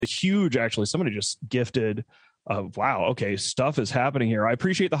huge, actually, somebody just gifted. Wow. Okay. Stuff is happening here. I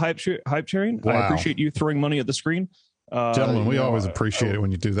appreciate the hype sharing. Wow. I appreciate you throwing money at the screen. Gentlemen, we always appreciate it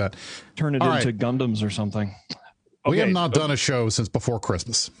when you do that. Turn it into Gundams or something. We have not done a show since before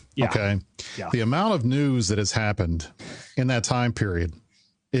Christmas. Yeah. Okay. Yeah. The amount of news that has happened in that time period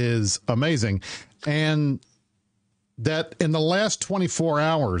is amazing. And that in the last 24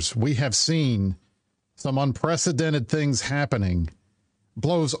 hours, we have seen some unprecedented things happening,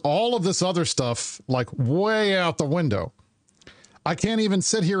 blows all of this other stuff like way out the window. I can't even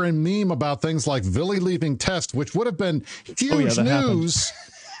sit here and meme about things like Villy leaving test, which would have been huge news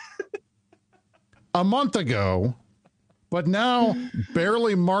a month ago, but now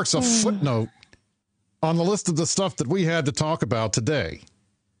barely marks a footnote on the list of the stuff that we had to talk about today.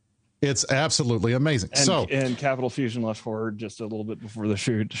 It's absolutely amazing. And Capital Fusion left forward just a little bit before the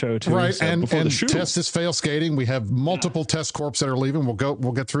show too. Right, so and the shoot. Test is fail skating. We have multiple test corps that are leaving.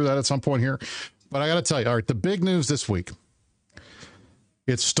 We'll get through that at some point here. But I got to tell you, all right, the big news this week.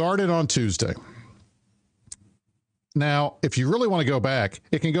 It started on Tuesday. Now, if you really want to go back,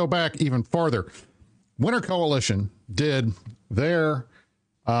 it can go back even farther. Winter Coalition did their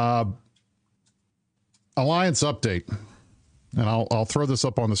alliance update. And I'll throw this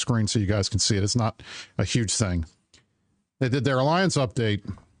up on the screen so you guys can see it. It's not a huge thing. They did their alliance update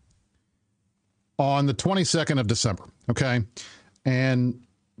on the 22nd of December. Okay. And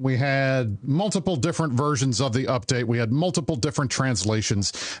we had multiple different versions of the update. We had multiple different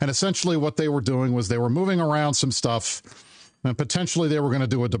translations. And essentially what they were doing was they were moving around some stuff and potentially they were going to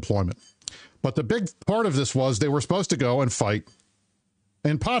do a deployment. But the big part of this was they were supposed to go and fight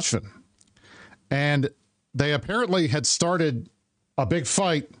in Pochven. And they apparently had started a big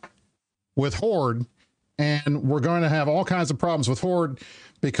fight with Horde, and we're going to have all kinds of problems with Horde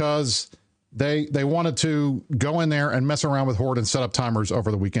because they wanted to go in there and mess around with Horde and set up timers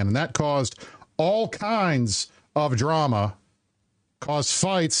over the weekend. And that caused all kinds of drama, caused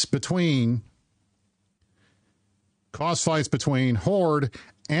fights between Horde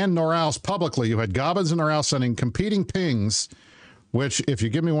and Noraus publicly. You had Gobbins and Noraus sending competing pings, which, if you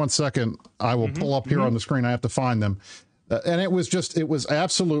give me 1 second, I will pull up here on the screen. I have to find them. And it was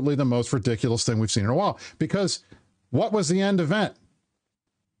absolutely the most ridiculous thing we've seen in a while. Because what was the end event?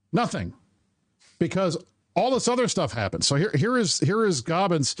 Nothing. Because all this other stuff happened. So here is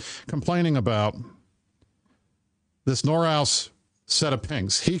Gobbins complaining about this Noraus set of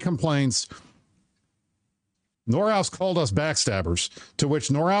pings. He complains, Noraus called us backstabbers, to which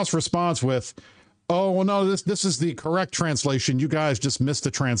Noraus responds with, oh, well, no, this is the correct translation. You guys just missed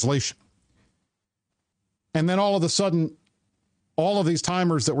the translation. And then all of a sudden, all of these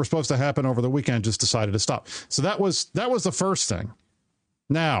timers that were supposed to happen over the weekend just decided to stop. So that was the first thing.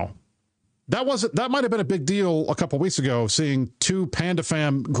 Now, that might have been a big deal a couple weeks ago, seeing two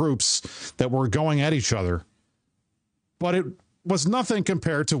PandaFam groups that were going at each other. But it was nothing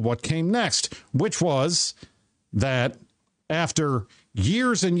compared to what came next, which was that after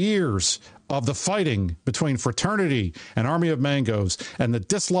years and years of the fighting between Fraternity and Army of Mangoes and the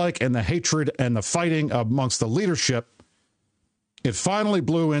dislike and the hatred and the fighting amongst the leadership, it finally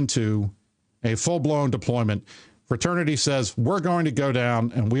blew into a full-blown deployment. Fraternity says, we're going to go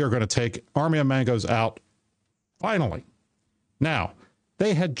down and we are going to take Army of Mangoes out. Finally. Now,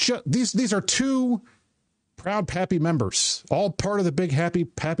 they had these are two proud Pappy members, all part of the big happy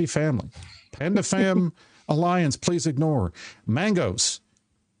Pappy family. PandaFam Alliance, please ignore. Mangoes.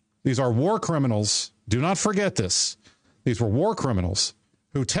 These are war criminals. Do not forget this. These were war criminals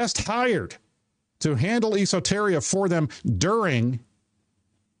who Test hired to handle Esoteria for them during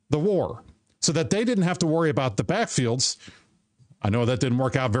the war so that they didn't have to worry about the backfields. I know that didn't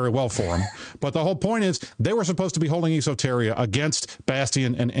work out very well for them, but the whole point is they were supposed to be holding Esoteria against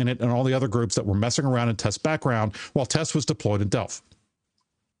Bastion and Init and all the other groups that were messing around in Test's background while Test was deployed in Delph.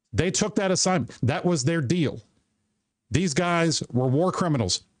 They took that assignment. That was their deal. These guys were war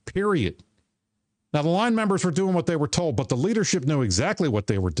criminals, period. Now, the line members were doing what they were told, but the leadership knew exactly what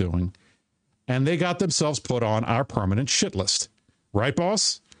they were doing, and they got themselves put on our permanent shit list. Right,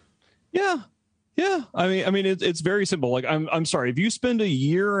 boss? Yeah. Yeah. I mean, it's very simple. Like, I'm sorry. If you spend a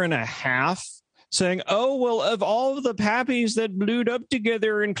year and a half saying, oh, well, of all of the Pappies that blued up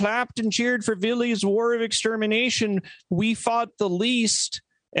together and clapped and cheered for Villy's war of extermination, we fought the least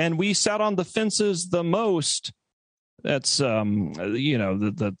and we sat on the fences the most. That's,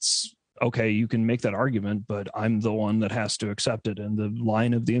 that's okay. You can make that argument, but I'm the one that has to accept it. And the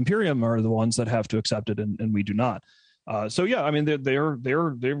line of the Imperium are the ones that have to accept it. And we do not. So, yeah, I mean,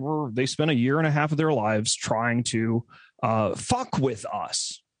 they spent a year and a half of their lives trying to fuck with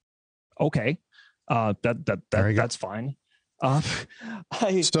us. Okay. That's fine. Um,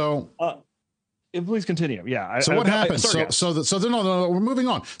 I So please continue. Yeah. So what happens? So no, we're moving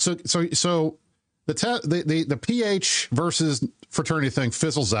on. So the PH versus fraternity thing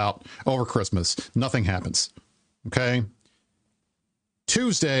fizzles out over Christmas. Nothing happens. Okay.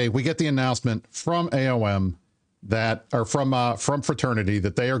 Tuesday, we get the announcement from AOM that, or from fraternity,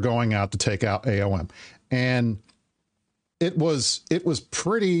 that they are going out to take out AOM, and it was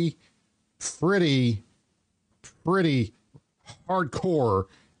pretty hardcore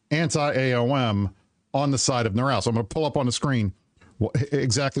anti-AOM on the side of Norral. So I'm going to pull up on the screen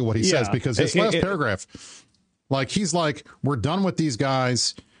exactly what he says, because his last paragraph, he's like, we're done with these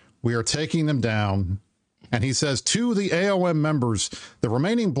guys. We are taking them down. And he says, to the AOM members, the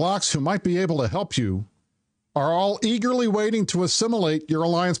remaining blocks who might be able to help you are all eagerly waiting to assimilate your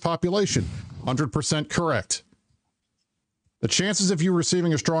alliance population. 100% correct. The chances of you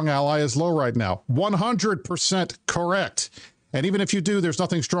receiving a strong ally is low right now. 100% correct. And even if you do, there's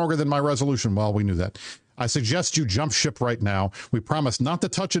nothing stronger than my resolution. Well, we knew that. I suggest you jump ship right now. We promise not to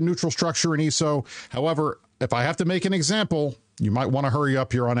touch a neutral structure in ESO. However, if I have to make an example, you might want to hurry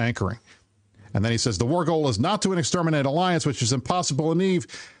up your unanchoring. And then he says, the war goal is not to exterminate alliance, which is impossible in Eve.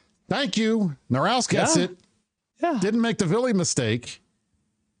 Thank you. Noraus gets it. Yeah. Didn't make the Villy mistake.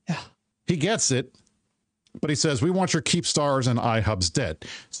 Yeah. He gets it. But he says, we want your keep stars and iHubs dead.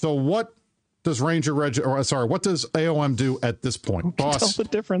 So what does what does AOM do at this point? Who can tell the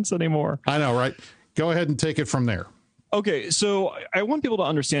difference anymore? I know, right? Go ahead and take it from there. Okay, so I want people to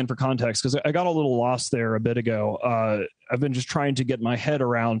understand for context, because I got a little lost there a bit ago. I've been just trying to get my head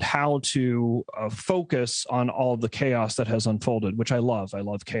around how to focus on all of the chaos that has unfolded, which I love. I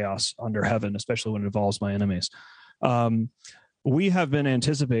love chaos under heaven, especially when it involves my enemies. We have been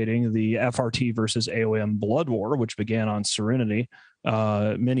anticipating the FRT versus AOM blood war, which began on Serenity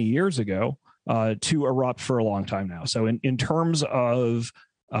many years ago, to erupt for a long time now. So in terms of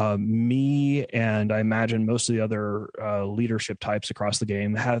me, and I imagine most of the other leadership types across the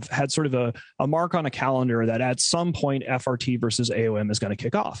game, have had sort of a mark on a calendar that at some point FRT versus AOM is going to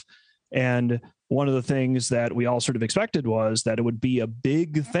kick off. And one of the things that we all sort of expected was that it would be a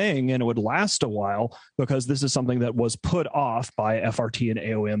big thing and it would last a while, because this is something that was put off by FRT and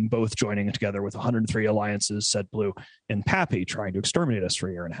AOM both joining together with 103 alliances, Set Blue and Pappy, trying to exterminate us for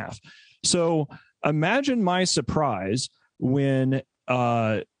a year and a half. So imagine my surprise when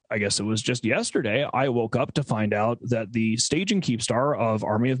I guess it was just yesterday, I woke up to find out that the staging keepstar of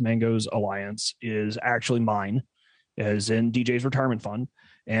Army of Mango's alliance is actually mine, as in DJ's retirement fund,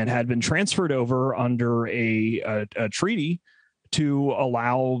 and had been transferred over under a treaty to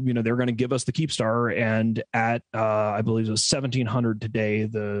allow, they're going to give us the keepstar, and at I believe it was 1,700 today,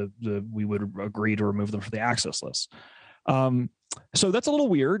 we would agree to remove them from the access list. So that's a little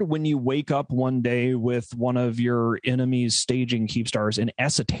weird when you wake up one day with one of your enemy's staging keepstars in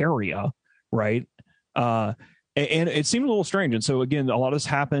Esoteria, right? And it seemed a little strange. And so again, a lot of this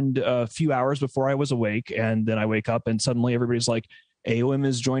happened a few hours before I was awake, and then I wake up and suddenly everybody's like, AOM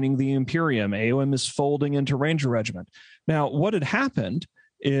is joining the Imperium. AOM is folding into Ranger Regiment. Now, what had happened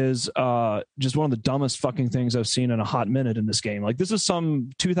is just one of the dumbest fucking things I've seen in a hot minute in this game. Like, this is some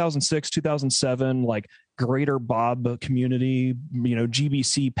 2006, 2007, like Greater Bob community,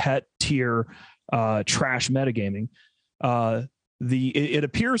 GBC pet tier trash metagaming. It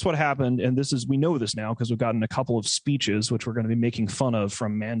appears what happened, and we know this now because we've gotten a couple of speeches, which we're going to be making fun of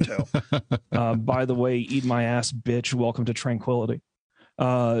from Manto. By the way, eat my ass, bitch. Welcome to tranquility.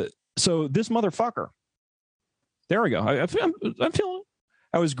 So this motherfucker, there we go. I'm feeling it.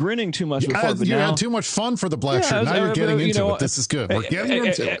 I was grinning too much before. You had too much fun for the black shirt. Now you're getting into it. This is good. We're getting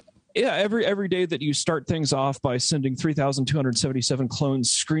into it. Yeah, every day that you start things off by sending 3,277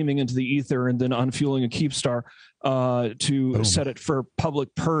 clones screaming into the ether and then unfueling a keepstar to set it for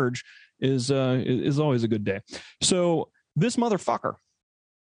public purge is always a good day. So this motherfucker.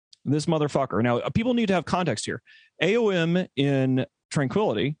 Now, people need to have context here. AOM in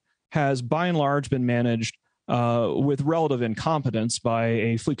Tranquility has by and large been managed with relative incompetence by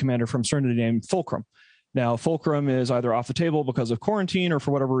a fleet commander from Serenity named Fulcrum. Now, Fulcrum is either off the table because of quarantine or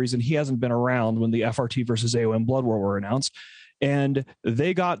for whatever reason, he hasn't been around when the FRT versus AOM Blood War were announced. And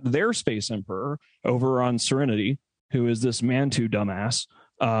they got their Space Emperor over on Serenity, who is this Manto dumbass,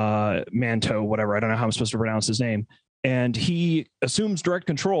 Manto, whatever. I don't know how I'm supposed to pronounce his name. And he assumes direct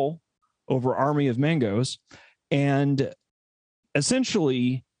control over Army of Mangos and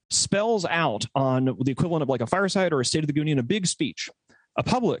essentially spells out on the equivalent of like a fireside or a State of the Union, a big speech, a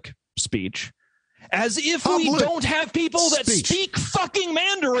public speech, as if we don't have people that speak fucking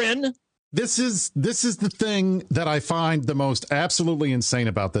Mandarin. This is the thing that I find the most absolutely insane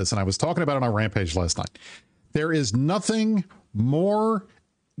about this, and I was talking about it on Rampage last night. There is nothing more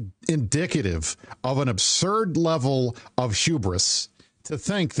indicative of an absurd level of hubris to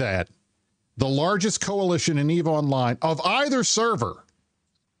think that the largest coalition in EVE Online of either server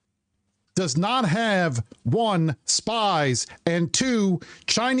does not have, one, spies, and two,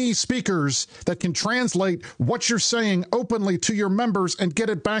 Chinese speakers that can translate what you're saying openly to your members and get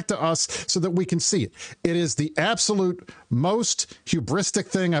it back to us so that we can see it. It is the absolute most hubristic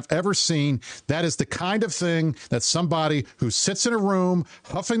thing I've ever seen. That is the kind of thing that somebody who sits in a room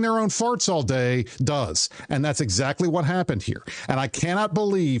huffing their own farts all day does. And that's exactly what happened here. And I cannot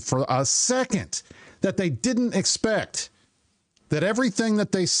believe for a second that they didn't expect that everything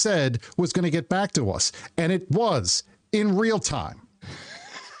that they said was going to get back to us. And it was in real time.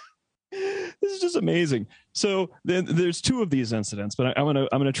 This is just amazing. So there's two of these incidents, but I'm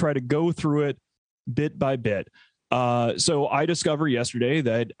gonna try to go through it bit by bit. So I discovered yesterday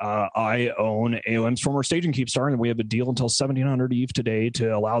that I own AOM's former staging Keepstar, and we have a deal until 1700 EVE today to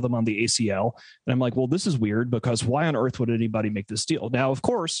allow them on the ACL. And I'm like, well, this is weird, because why on earth would anybody make this deal? Now, of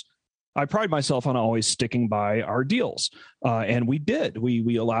course, I pride myself on always sticking by our deals. And we did.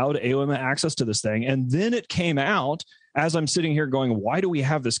 We allowed AOM access to this thing. And then it came out as I'm sitting here going, why do we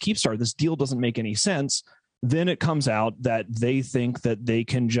have this Keepstar? This deal doesn't make any sense. Then it comes out that they think that they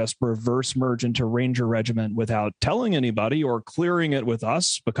can just reverse merge into Ranger Regiment without telling anybody or clearing it with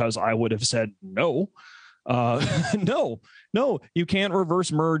us, because I would have said no. No, you can't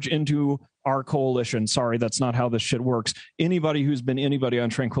reverse merge into our coalition. Sorry, that's not how this shit works. Anybody who's been anybody on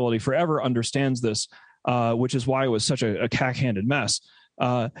Tranquility forever understands this, which is why it was such a cack-handed mess.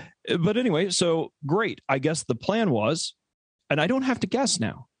 But anyway, so great. I guess the plan was, and I don't have to guess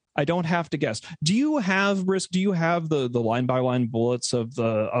now. I don't have to guess. Do you have, Risk? Do you have the line by line bullets of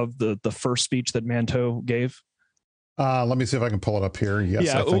the first speech that Manto gave? Let me see if I can pull it up here. Yes,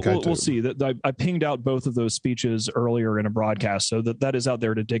 yeah, I think I do. We'll see. That I pinged out both of those speeches earlier in a broadcast, so that is out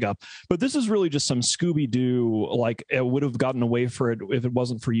there to dig up. But this is really just some Scooby-Doo, like it would have gotten away for it if it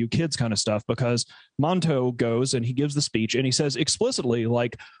wasn't for you kids kind of stuff, because Manto goes and he gives the speech and he says explicitly,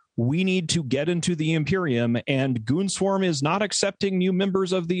 like, we need to get into the Imperium, and Goonswarm is not accepting new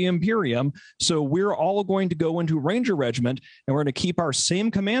members of the Imperium, so we're all going to go into Ranger Regiment, and we're going to keep our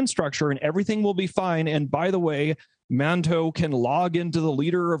same command structure, and everything will be fine. And by the way, Manto can log into the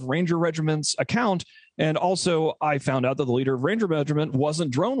leader of Ranger Regiment's account, and also I found out that the leader of Ranger Regiment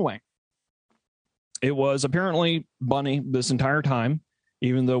wasn't Drone Wing. It was apparently Bunny this entire time,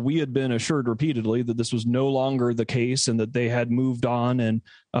 even though we had been assured repeatedly that this was no longer the case and that they had moved on. And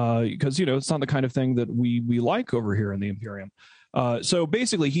because, it's not the kind of thing that we like over here in the Imperium. So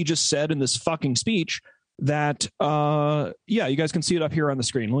basically, he just said in this fucking speech that, you guys can see it up here on the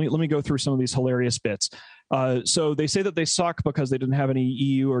screen. Let me go through some of these hilarious bits. So they say that they suck because they didn't have any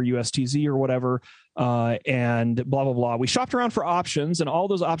EU or USTZ or whatever, and blah, blah, blah. We shopped around for options, and all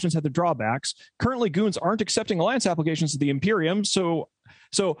those options had their drawbacks. Currently, Goons aren't accepting alliance applications to the Imperium, so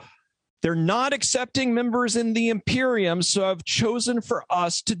they're not accepting members in the Imperium, so I've chosen for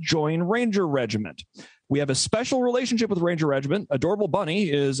us to join Ranger Regiment. We have a special relationship with Ranger Regiment. Adorable Bunny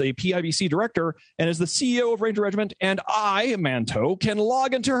is a PIBC director and is the CEO of Ranger Regiment, and I, Manto, can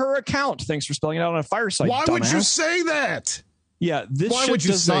log into her account. Thanks for spelling it out on a fireside. Why would you say that? Yeah, this shit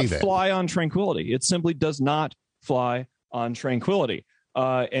does not fly on Tranquility. It simply does not fly on Tranquility.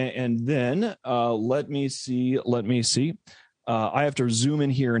 And then let me see. I have to zoom in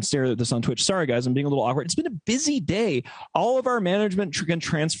here and stare at this on Twitch. Sorry, guys, I'm being a little awkward. It's been a busy day. All of our management can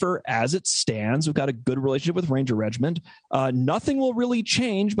transfer as it stands. We've got a good relationship with Ranger Regiment. Nothing will really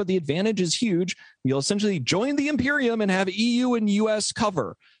change, but the advantage is huge. You'll essentially join the Imperium and have EU and US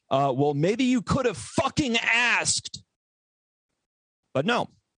cover. Well, maybe you could have fucking asked. But no.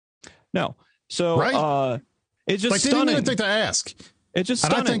 So right? It's just like, stunning. They didn't even think to ask. It's just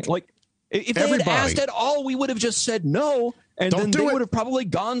stunning. If they had asked at all, we would have just said no, and then they would have probably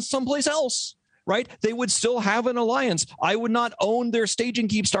gone someplace else, right? They would still have an alliance. I would not own their staging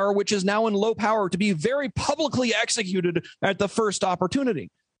Keepstar, which is now in low power, to be very publicly executed at the first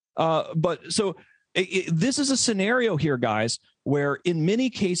opportunity. But so this is a scenario here, guys, where in many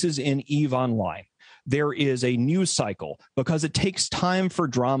cases in EVE Online, there is a news cycle because it takes time for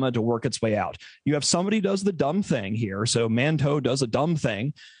drama to work its way out. You have somebody does the dumb thing here. So Manto does a dumb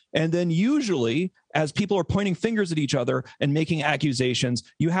thing. And then usually, as people are pointing fingers at each other and making accusations,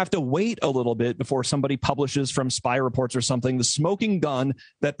 you have to wait a little bit before somebody publishes from spy reports or something the smoking gun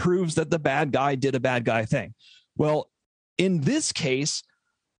that proves that the bad guy did a bad guy thing. Well, in this case,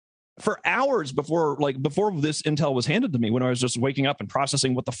 for hours before this intel was handed to me, when I was just waking up and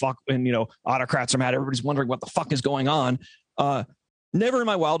processing what the fuck, and autocrats are mad, everybody's wondering what the fuck is going on. Never in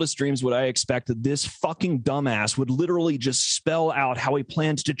my wildest dreams would I expect that this fucking dumbass would literally just spell out how he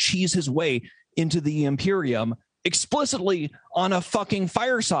plans to cheese his way into the Imperium explicitly on a fucking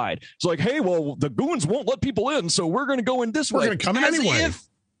fireside. It's like, hey, well, the goons won't let people in, so we're going to go in this way. We're going to come in anyway.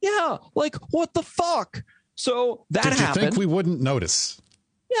 Yeah, like, what the fuck? So that happened. Did you think we wouldn't notice?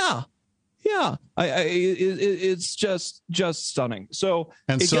 Yeah. It's just stunning. So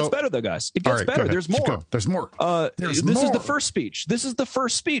gets better, though, guys. It gets better. There's more. There's more. This is the first speech. This is the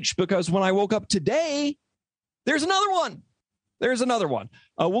first speech because when I woke up today, there's another one.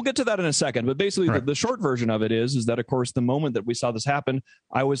 We'll get to that in a second. But basically, the short version of it is that, of course, the moment that we saw this happen,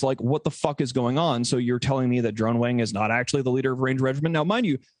 I was like, what the fuck is going on? So you're telling me that Drone Wang is not actually the leader of Ranger Regiment? Now, mind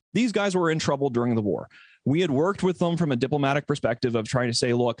you, these guys were in trouble during the war. We had worked with them from a diplomatic perspective of trying to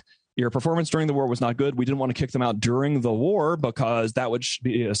say, look, your performance during the war was not good. We didn't want to kick them out during the war because that would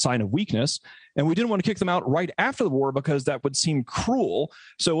be a sign of weakness. And we didn't want to kick them out right after the war because that would seem cruel.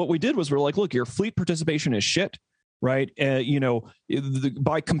 So what we did was we're like, look, your fleet participation is shit. Right.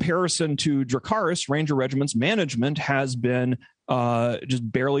 By comparison to Dracarys, Ranger Regiment's management has been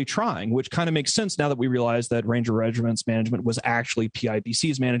just barely trying, which kind of makes sense now that we realize that Ranger Regiment's management was actually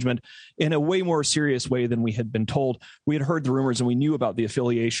PIBC's management in a way more serious way than we had been told. We had heard the rumors and we knew about the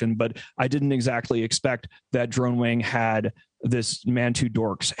affiliation, but I didn't exactly expect that Drone Wang had this Mantu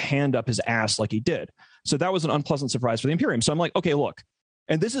Dork's hand up his ass like he did. So that was an unpleasant surprise for the Imperium. So I'm like, okay, look.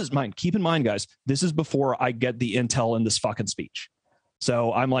 And this is mine. Keep in mind, guys, this is before I get the intel in this fucking speech.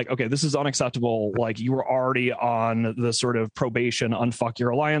 So I'm like, okay, this is unacceptable. Like, you were already on the sort of probation, unfuck your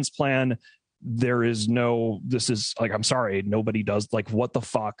alliance plan. This is like, I'm sorry, nobody does. Like, what the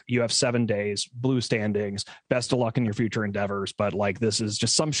fuck? You have 7 days, blue standings, best of luck in your future endeavors. But like, this is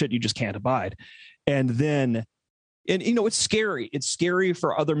just some shit you just can't abide. And then, it's scary. It's scary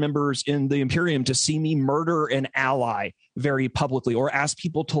for other members in the Imperium to see me murder an ally very publicly or ask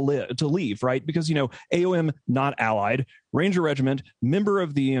people to leave, right? Because, AOM not allied, Ranger Regiment, member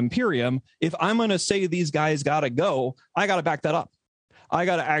of the Imperium. If I'm going to say these guys got to go, I got to back that up. I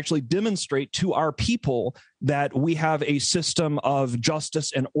got to actually demonstrate to our people that we have a system of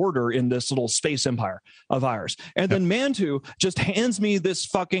justice and order in this little space empire of ours. And then Mantu just hands me this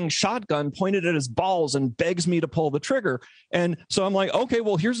fucking shotgun pointed at his balls and begs me to pull the trigger. And so I'm like, okay,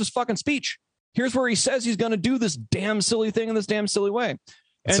 well, here's his fucking speech. Here's where he says he's going to do this damn silly thing in this damn silly way.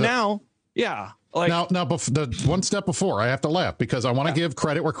 And now, the one step before, I have to laugh because I want to give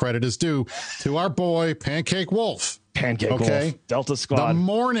credit where credit is due to our boy Pancake Wolf. Wolf, Delta Squad. The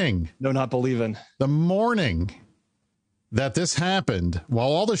morning that this happened, while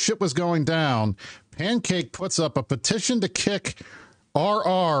all the shit was going down, Pancake puts up a petition to kick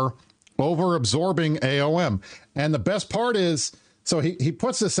RR over absorbing AOM. And the best part is, so he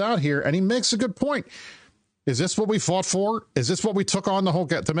puts this out here and he makes a good point. Is this what we fought for? Is this what we took on the whole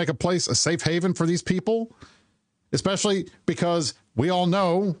to make a place a safe haven for these people? Especially because we all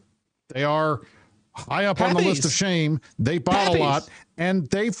know they are high up on the list of shame. They bought a lot and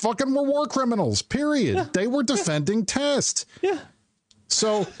they fucking were war criminals, period. Yeah. They were defending Test. Yeah.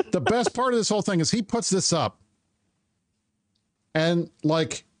 So the best part of this whole thing is he puts this up and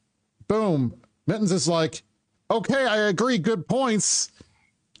like, boom, Mittens is like, okay, I agree. Good points.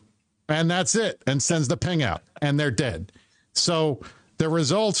 And that's it. And sends the ping out and they're dead. So the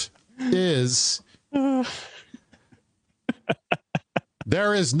result is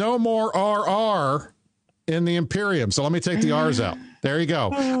there is no more RR in the Imperium. So let me take the R's out. There you go.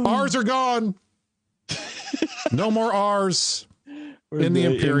 R's are gone. No more R's in the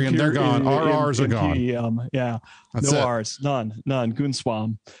Imperium. They're gone. RRs are gone. Yeah. That's no it. R's. None.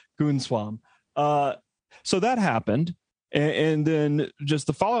 Goonswam. So that happened. And then just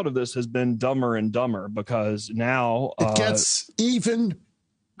the fallout of this has been dumber and dumber because now it gets even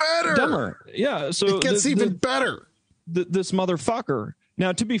better. Dumber. Yeah. So it gets even better. This motherfucker.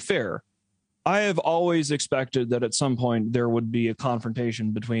 Now, to be fair, I have always expected that at some point there would be a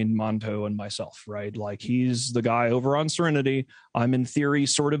confrontation between Monto and myself, right? Like he's the guy over on Serenity. I'm in theory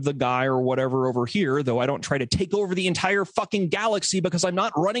sort of the guy or whatever over here, though I don't try to take over the entire fucking galaxy because I'm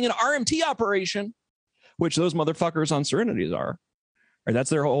not running an RMT operation, which those motherfuckers on Serenities are. Right? That's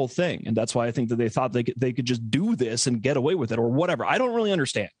their whole thing. And that's why I think that they thought they could just do this and get away with it or whatever. I don't really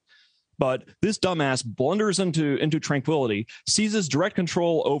understand. But this dumbass blunders into Tranquility, seizes direct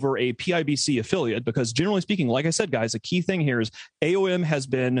control over a PIBC affiliate, because generally speaking, like I said, guys, a key thing here is AOM has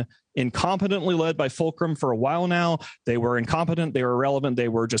been incompetently led by Fulcrum for a while now. They were incompetent. They were irrelevant. They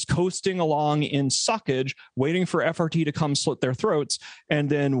were just coasting along in suckage, waiting for FRT to come slit their throats. And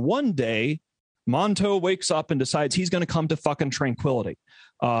then one day, Monto wakes up and decides he's going to come to fucking Tranquility.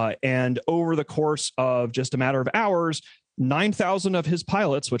 And over the course of just a matter of hours, 9,000 of his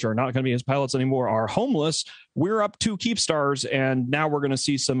pilots, which are not going to be his pilots anymore, are homeless. We're up 2 keep stars, and now we're going to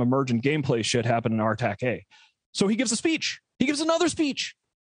see some emergent gameplay shit happen in RTAC A. So he gives a speech. He gives another speech.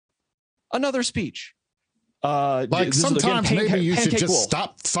 Like sometimes maybe you should just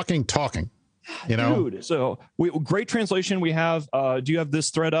stop fucking talking. You know, dude. So great translation. We have. Do you have this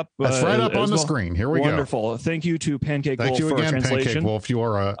thread up? That's right up on the screen. Here we go. Wonderful. Thank you to Pancake Wolf for translation. Pancake Wolf. You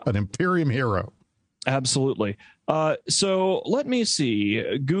are an Imperium hero. Absolutely. So let me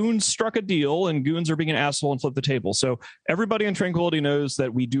see. Goons struck a deal, and goons are being an asshole and flip the table. So everybody in Tranquility knows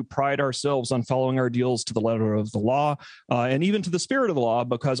that we do pride ourselves on following our deals to the letter of the law, and even to the spirit of the law,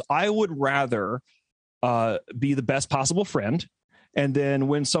 because I would rather be the best possible friend. And then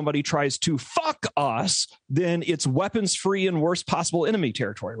when somebody tries to fuck us, then it's weapons free and worst possible enemy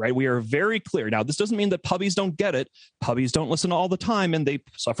territory, right? We are very clear. Now, this doesn't mean that puppies don't get it. Puppies don't listen all the time, and they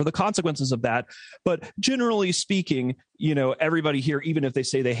suffer the consequences of that. But generally speaking, you know, everybody here, even if they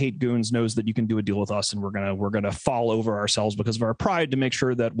say they hate goons, knows that you can do a deal with us, and we're gonna fall over ourselves because of our pride to make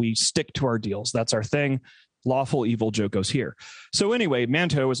sure that we stick to our deals. That's our thing. Lawful evil joke goes here. So anyway,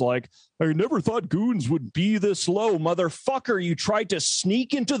 Manto was like, I never thought goons would be this low, motherfucker. You tried to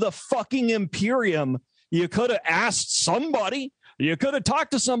sneak into the fucking Imperium. You could have asked somebody. You could have talked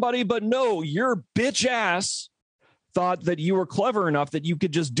to somebody, but no, your bitch ass thought that you were clever enough that you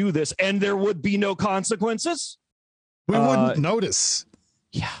could just do this and there would be no consequences. We wouldn't notice.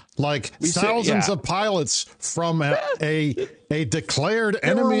 Yeah. Like thousands of pilots from a declared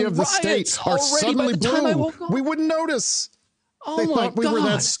enemy of the state are suddenly blue. We wouldn't notice. They thought we were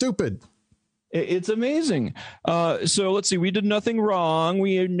that stupid. It's amazing. So let's see. We did nothing wrong.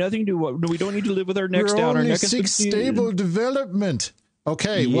 We had nothing to. We don't need to live with our necks down. Our neck is stable development.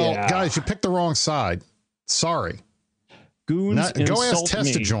 Okay. Yeah. Well, guys, you picked the wrong side. Sorry. Goons go ask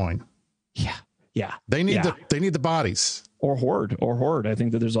Tess to join. Yeah. Yeah. They need the bodies. Or horde. I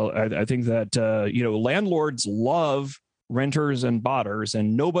think that I think that landlords love renters and botters,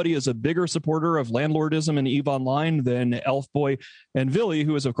 and nobody is a bigger supporter of landlordism in EVE Online than Elf Boy and Villy,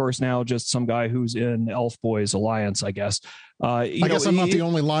 who is of course now just some guy who's in Elf Boy's alliance, I guess. I guess I'm not the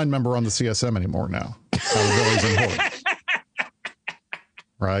only line member on the CSM anymore now. Villy's in horde.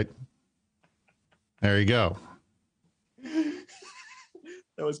 Right. There you go.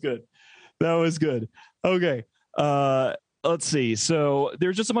 That was good. Okay. Let's see. So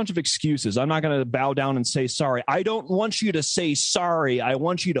there's just a bunch of excuses. I'm not going to bow down and say sorry. I don't want you to say sorry. I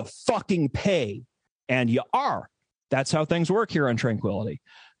want you to fucking pay. And you are. That's how things work here on Tranquility.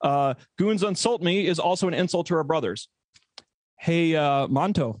 Goons insult me is also an insult to our brothers. Hey,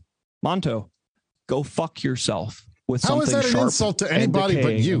 Monto, go fuck yourself with something sharp. How is that an insult to anybody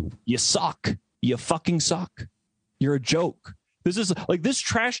but you? You suck. You fucking suck. You're a joke. This is like this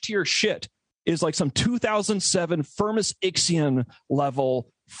trash tier shit is like some 2007 Firmus Ixion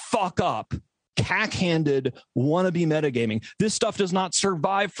level fuck up, cack-handed wannabe metagaming. This stuff does not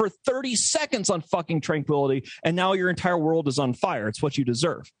survive for 30 seconds on fucking Tranquility, and now your entire world is on fire. It's what you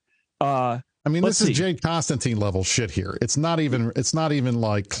deserve. I mean, this is Jade Constantine level shit here. It's not even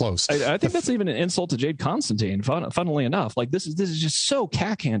like close. I think that's even an insult to Jade Constantine. Funnily enough, like this is just so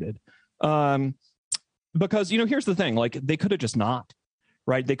cack-handed. Because here's the thing: like they could have just not.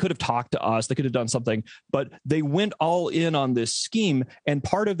 Right. They could have talked to us. They could have done something, but they went all in on this scheme. And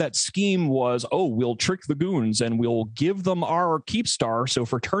part of that scheme was, we'll trick the goons and we'll give them our keep star so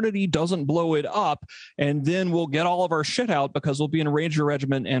Fraternity doesn't blow it up. And then we'll get all of our shit out because we'll be in a Ranger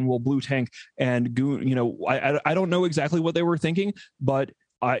regiment and we'll blue tank and goon. I don't know exactly what they were thinking, but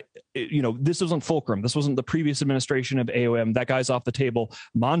this wasn't Fulcrum. This wasn't the previous administration of AOM. That guy's off the table.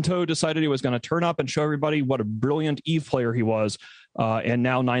 Monto decided he was going to turn up and show everybody what a brilliant EVE player he was. And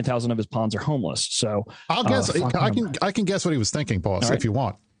now 9,000 of his pawns are homeless. So I'll guess. I can guess what he was thinking, boss. Right. If you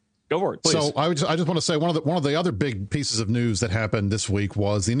want, go for it. Please. So I just want to say one of the other big pieces of news that happened this week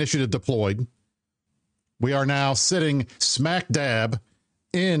was the initiative deployed. We are now sitting smack dab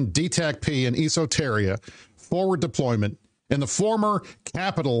in DTAC-P and Esoteria forward deployment in the former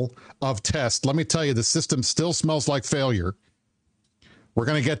capital of test. Let me tell you, the system still smells like failure. We're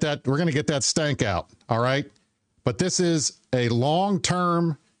going to get that stank out. All right. But this is a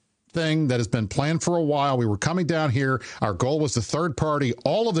long-term thing that has been planned for a while. We were coming down here. Our goal was to third party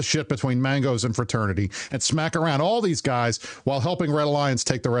all of the shit between Mangoes and Fraternity and smack around all these guys while helping Red Alliance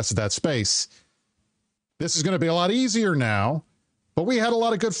take the rest of that space. This is going to be a lot easier now, but we had a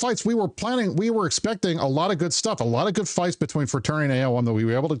lot of good fights. We were expecting a lot of good stuff, a lot of good fights between Fraternity and AOM that we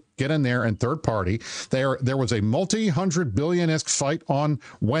were able to get in there and third party. There was a multi-hundred billion-esque fight on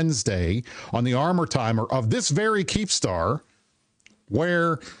Wednesday on the armor timer of this very Keepstar,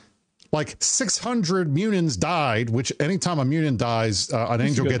 where like 600 Munions died, which anytime a Munion dies, an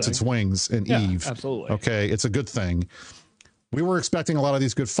angel gets its wings in Eve. Absolutely. Okay, it's a good thing. We were expecting a lot of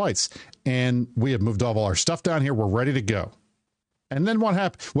these good fights, and we have moved all our stuff down here. We're ready to go. And then what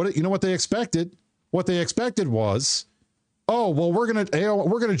happened? You know what they expected? What they expected was, oh, well, we're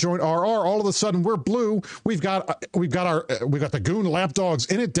gonna join RR. All of a sudden, we're blue. We've got the goon lapdogs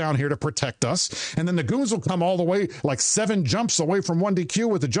in it down here to protect us, and then the goons will come all the way like 7 jumps away from 1DQ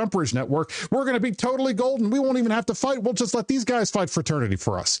with the Jump Bridge Network. We're gonna be totally golden. We won't even have to fight. We'll just let these guys fight fraternity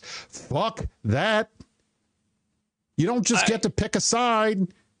for us. Fuck that. You don't just get to pick a side.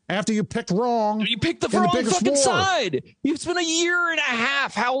 After you picked wrong. You picked the wrong fucking side. You've spent a year and a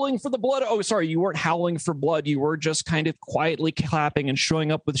half howling for the blood. Oh, sorry. You weren't howling for blood. You were just kind of quietly clapping and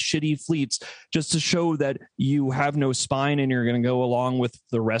showing up with shitty fleets just to show that you have no spine and you're going to go along with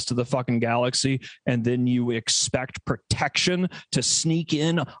the rest of the fucking galaxy. And then you expect protection to sneak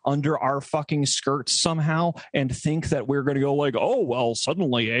in under our fucking skirts somehow and think that we're going to go like, oh, well,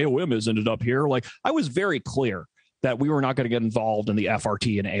 suddenly AOM has ended up here. Like, I was very clear that we were not going to get involved in the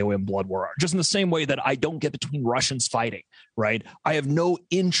FRT and AOM blood war, just in the same way that I don't get between Russians fighting, right? I have no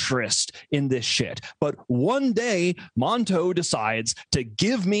interest in this shit. But one day, Monto decides to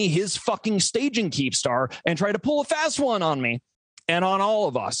give me his fucking staging Keepstar and try to pull a fast one on me and on all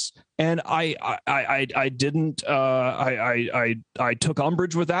of us. And I took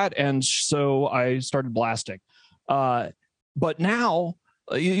umbrage with that, and so I started blasting. But now,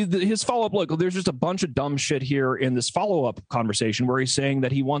 his follow-up, look, there's just a bunch of dumb shit here in this follow-up conversation where he's saying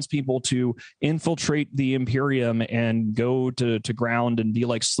that he wants people to infiltrate the Imperium and go to ground and be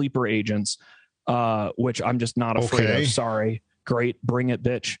like sleeper agents, which I'm just not afraid of. Sorry. Great. Bring it,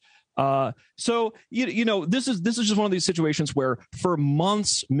 bitch. So, you know, this is just one of these situations where for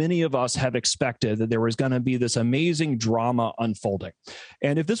months, many of us have expected that there was going to be this amazing drama unfolding.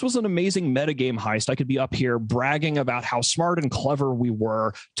 And if this was an amazing metagame heist, I could be up here bragging about how smart and clever we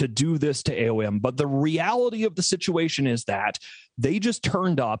were to do this to AOM. But the reality of the situation is that they just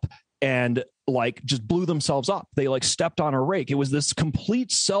turned up and like just blew themselves up. They like stepped on a rake. It was this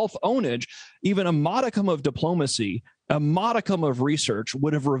complete self-ownage. Even a modicum of diplomacy, a modicum of research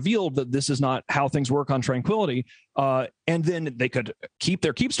would have revealed that this is not how things work on Tranquility. And then they could keep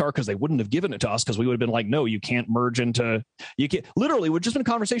their Keepstar because they wouldn't have given it to us because we would have been like, no, you can't merge into, you can't, literally would just been a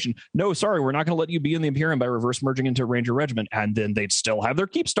conversation. No, sorry, we're not going to let you be in the Imperium by reverse merging into Ranger Regiment. And then they'd still have their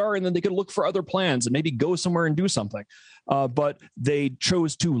Keepstar and then they could look for other plans and maybe go somewhere and do something. But they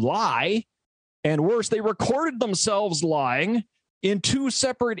chose to lie. And worse, they recorded themselves lying in 2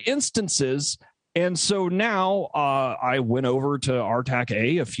 separate instances. And so now I went over to RTAC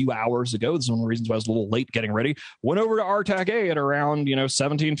A a few hours ago. This is one of the reasons why I was a little late getting ready. Went over to RTAC A at around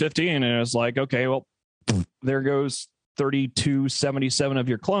 17:15, and it was like, okay, well, there goes 3277 of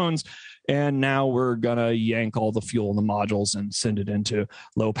your clones, and now we're gonna yank all the fuel in the modules and send it into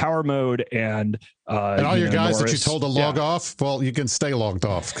low power mode. And all your guys Norris, that you told to log off, well, you can stay logged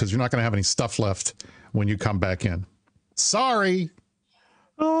off because you're not gonna have any stuff left when you come back in. Sorry.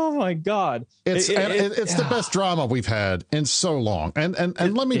 Oh my God! It's the best drama we've had in so long. And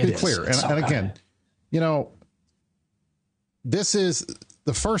let me be clear. And again, this is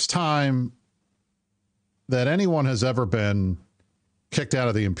the first time that anyone has ever been kicked out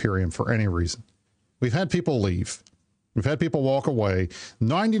of the Imperium for any reason. We've had people leave. We've had people walk away.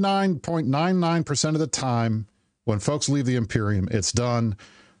 99.99% of the time, when folks leave the Imperium, it's done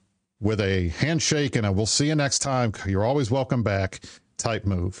with a handshake and a "we'll see you next time. You're always welcome back" type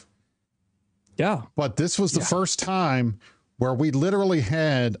move. Yeah. But this was the first time where we literally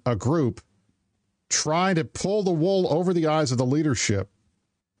had a group try to pull the wool over the eyes of the leadership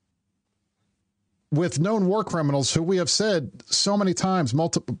with known war criminals who we have said so many times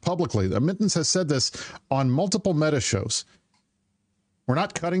publicly. Mittens has said this on multiple meta shows. We're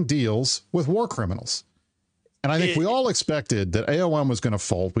not cutting deals with war criminals. And I think we all expected that AOM was going to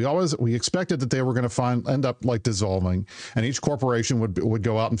fold. We expected that they were going to end up like dissolving, and each corporation would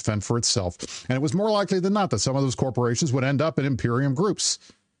go out and fend for itself. And it was more likely than not that some of those corporations would end up in Imperium groups.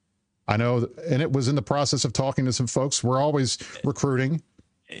 I know, and it was in the process of talking to some folks. We're always recruiting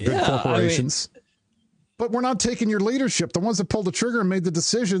good corporations. But we're not taking your leadership, the ones that pulled the trigger and made the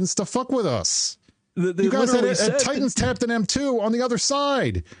decisions to fuck with us. You guys had Titans tapped in M2 on the other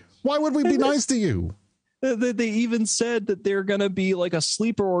side. Why would we be nice to you? They even said that they're going to be like a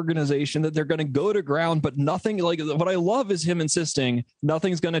sleeper organization, that they're going to go to ground, but nothing. Like, what I love is him insisting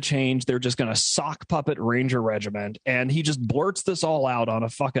nothing's going to change. They're just going to sock puppet Ranger Regiment. And he just blurts this all out on a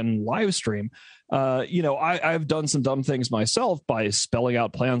fucking live stream. I've done some dumb things myself by spelling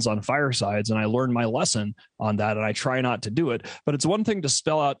out plans on firesides, and I learned my lesson on that, and I try not to do it. But it's one thing to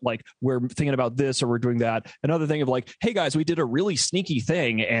spell out like we're thinking about this or we're doing that. Another thing of like, hey guys, we did a really sneaky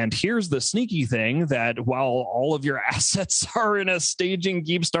thing, and here's the sneaky thing that while all of your assets are in a staging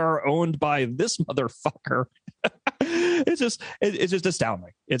Keepstar owned by this motherfucker, it's just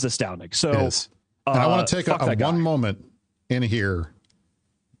astounding. It's astounding. So, and I want to take a one moment in here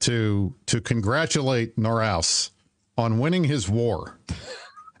to congratulate Norhouse on winning his war.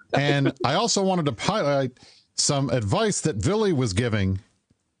 And I also wanted to highlight some advice that Villy was giving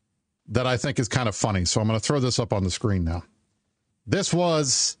that I think is kind of funny. So I'm going to throw this up on the screen now. This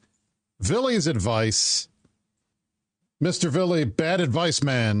was Villy's advice. Mr. Villy, bad advice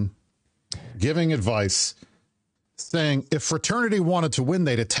man, giving advice, saying if Fraternity wanted to win,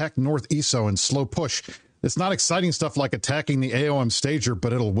 they'd attack North ESO and slow push. It's not exciting stuff like attacking the AOM stager,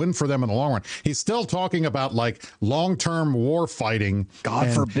 but it'll win for them in the long run. He's still talking about like long-term war fighting.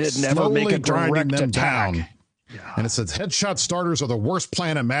 God forbid, never make a direct attack. Down. Yeah. And it says headshot starters are the worst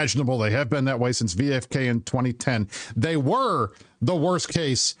plan imaginable. They have been that way since VFK in 2010. They were the worst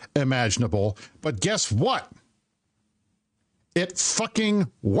case imaginable. But guess what? It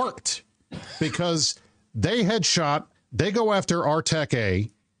fucking worked because they headshot. They go after RTEC A.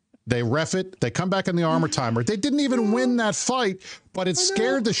 They ref it. They come back in the armor timer. They didn't even win that fight, but it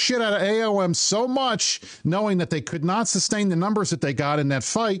scared the shit out of AOM so much, knowing that they could not sustain the numbers that they got in that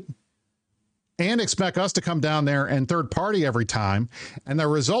fight and expect us to come down there and third party every time. And the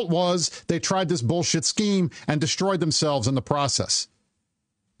result was they tried this bullshit scheme and destroyed themselves in the process.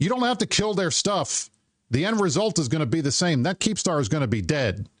 You don't have to kill their stuff. The end result is going to be the same. That Keepstar is going to be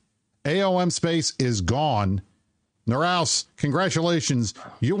dead. AOM space is gone. Norhouse, congratulations.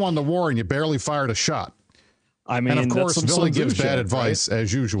 You won the war and you barely fired a shot. I mean, and of course, Billy gives bad right? advice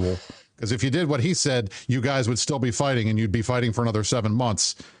as usual. Because if you did what he said, you guys would still be fighting and you'd be fighting for another 7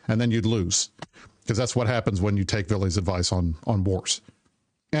 months and then you'd lose. Because that's what happens when you take Billy's advice on wars.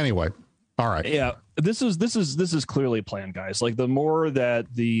 Anyway, all right. Yeah, this is clearly planned, guys. Like the more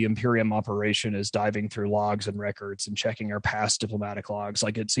that the Imperium operation is diving through logs and records and checking our past diplomatic logs,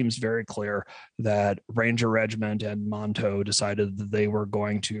 like it seems very clear that Ranger Regiment and Monto decided that they were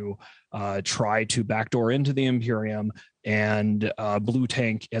going to try to backdoor into the Imperium and blue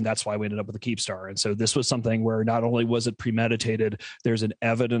tank, and that's why we ended up with the Keepstar. And so this was something where not only was it premeditated, there's an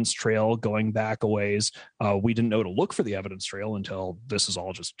evidence trail going back a ways. We didn't know to look for the evidence trail until this is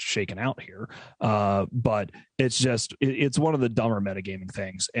all just shaken out here. But it's one of the dumber metagaming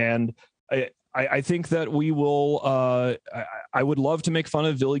things. And I think that we will, I would love to make fun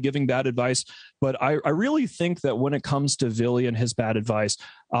of Villy giving bad advice, but I really think that when it comes to Villy and his bad advice,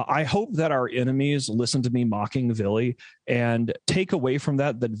 I hope that our enemies listen to me mocking Villy and take away from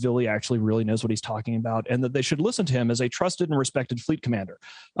that Villy actually really knows what he's talking about and that they should listen to him as a trusted and respected fleet commander.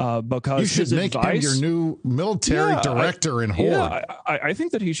 Because you should make him your new military director in Horde. Yeah, I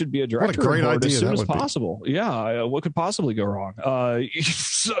think that he should be a director what a great idea as soon as be. possible. Yeah, what could possibly go wrong?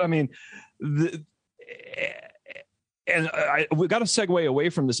 I mean, we got to segue away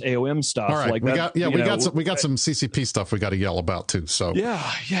from this AOM stuff. All right, like we got some CCP stuff we got to yell about too. So yeah.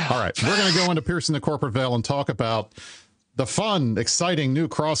 All right, we're going to go into piercing the corporate veil and talk about the fun, exciting new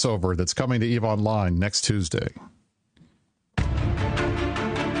crossover that's coming to EVE Online next Tuesday.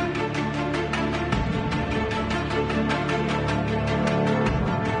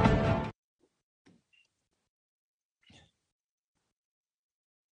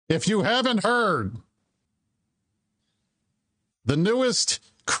 If you haven't heard, the newest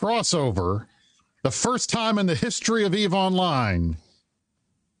crossover, the first time in the history of EVE Online,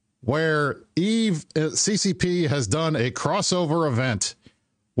 where EVE CCP has done a crossover event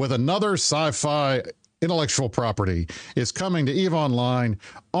with another sci-fi intellectual property, is coming to EVE Online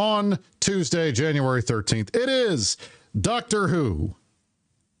on Tuesday, January 13th. It is Doctor Who.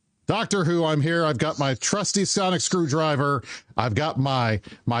 Doctor Who, I'm here. I've got my trusty sonic screwdriver. I've got my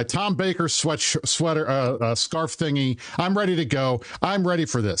Tom Baker sweater, scarf thingy. I'm ready to go. I'm ready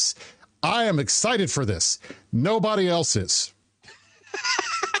for this. I am excited for this. Nobody else is.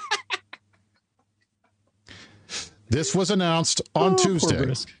 This was announced on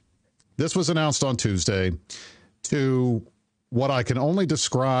Tuesday. This was announced on Tuesday to what I can only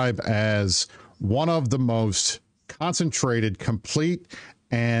describe as one of the most concentrated, complete,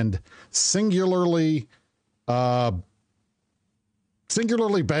 and singularly bad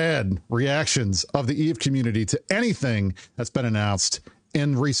reactions of the EVE community to anything that's been announced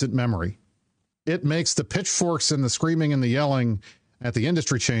in recent memory. It makes the pitchforks and the screaming and the yelling at the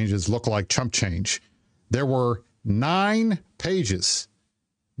industry changes look like chump change. There were 9 pages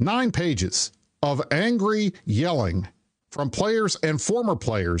of angry yelling from players and former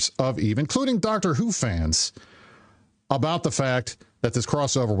players of EVE, including Doctor Who fans, about the fact that this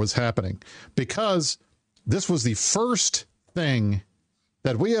crossover was happening, because this was the first thing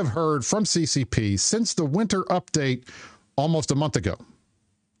that we have heard from CCP since the winter update almost a month ago.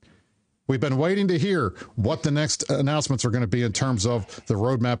 We've been waiting to hear what the next announcements are going to be in terms of the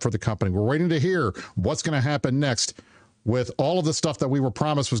roadmap for the company. We're waiting to hear what's going to happen next with all of the stuff that we were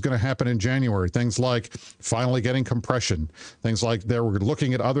promised was going to happen in January. Things like finally getting compression. Things like they were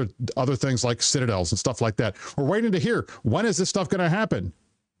looking at other things like citadels and stuff like that. We're waiting to hear, when is this stuff going to happen?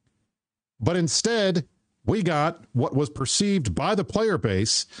 But instead, we got what was perceived by the player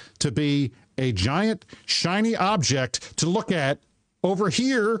base to be a giant, shiny object to look at over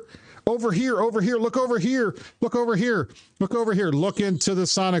here. Over here, over here, look over here, look over here, look over here, look into the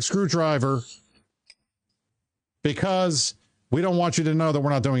sonic screwdriver, because we don't want you to know that we're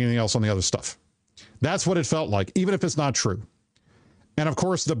not doing anything else on the other stuff. That's what it felt like, even if it's not true. And of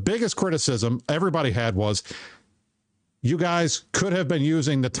course, the biggest criticism everybody had was, you guys could have been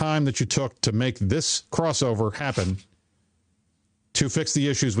using the time that you took to make this crossover happen to fix the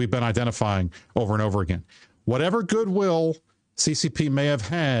issues we've been identifying over and over again. Whatever goodwill CCP may have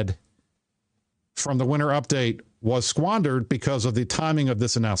had from the winter update was squandered because of the timing of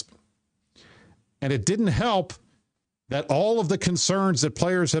this announcement. And it didn't help that all of the concerns that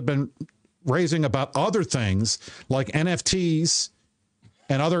players have been raising about other things like NFTs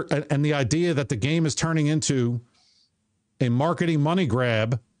and the idea that the game is turning into a marketing money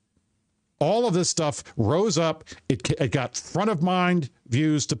grab, all of this stuff rose up. It got front of mind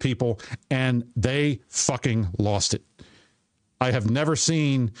views to people, and they fucking lost it. I have never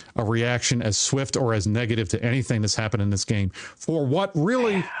seen a reaction as swift or as negative to anything that's happened in this game for what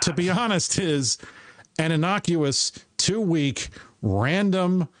really, to be honest, is an innocuous 2-week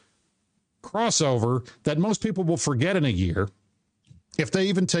random crossover that most people will forget in a year if they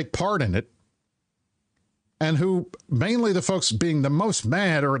even take part in it, and who mainly the folks being the most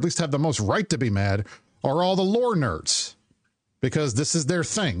mad, or at least have the most right to be mad, are all the lore nerds, because this is their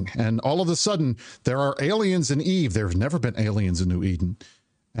thing. And all of a sudden, there are aliens in EVE. There's never been aliens in New Eden.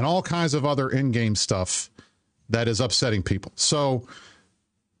 And all kinds of other in-game stuff that is upsetting people. So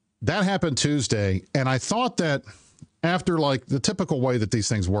that happened Tuesday. And I thought that after, like, the typical way that these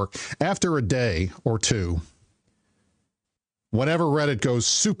things work, after a day or two, whenever Reddit goes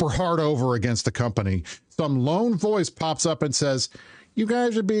super hard over against the company, some lone voice pops up and says, you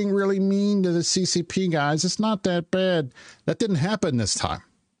guys are being really mean to the CCP guys. It's not that bad. That didn't happen this time.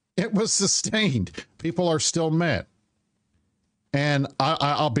 It was sustained. People are still mad. And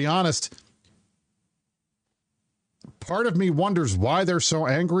I'll be honest, part of me wonders why they're so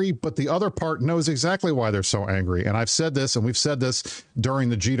angry, but the other part knows exactly why they're so angry. And I've said this, and we've said this during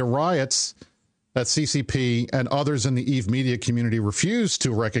the JITA riots, that CCP and others in the EVE media community refuse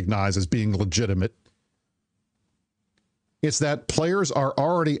to recognize as being legitimate. It's that players are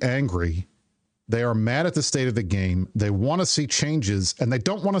already angry. They are mad at the state of the game. They want to see changes, and they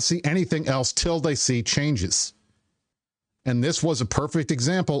don't want to see anything else till they see changes. And this was a perfect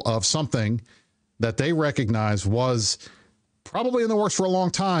example of something that they recognize was probably in the works for a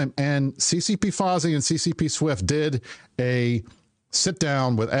long time. And CCP Fozzie and CCP Swift did a sit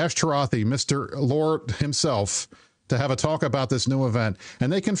down with Ash Tarathi, Mr. Lord himself, to have a talk about this new event.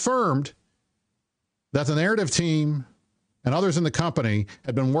 And they confirmed that the narrative team and others in the company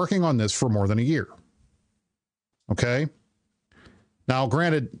had been working on this for more than a year. Okay? Now,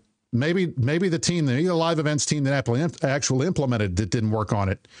 granted, maybe the team, the live events team that actually implemented it didn't work on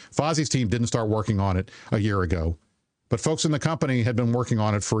it. Fozzie's team didn't start working on it a year ago. But folks in the company had been working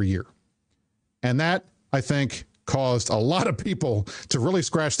on it for a year. And that, I think, caused a lot of people to really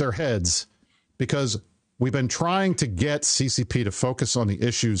scratch their heads, because we've been trying to get CCP to focus on the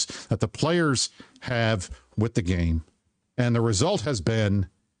issues that the players have with the game. And the result has been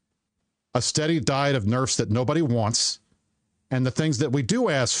a steady diet of nerfs that nobody wants. And the things that we do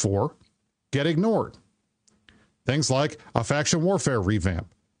ask for get ignored. Things like a faction warfare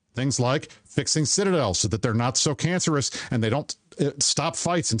revamp. Things like fixing citadels so that they're not so cancerous and they don't stop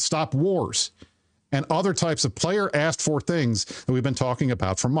fights and stop wars. And other types of player asked for things that we've been talking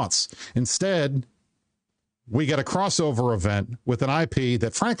about for months. Instead, we get a crossover event with an IP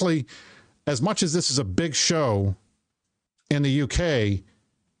that, frankly, as much as this is a big show in the UK,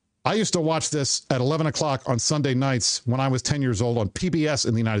 I used to watch this at 11 o'clock on Sunday nights when I was 10 years old on PBS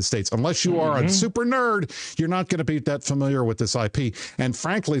in the United States. Unless you are a super nerd, you're not going to be that familiar with this IP. And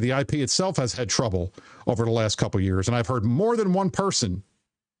frankly, the IP itself has had trouble over the last couple of years. And I've heard more than one person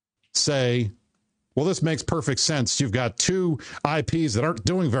say Well, this makes perfect sense. You've got two IPs that aren't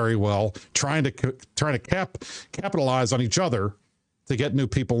doing very well, trying to capitalize on each other to get new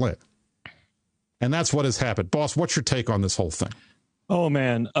people in. And that's what has happened. Boss, what's your take on this whole thing? Oh,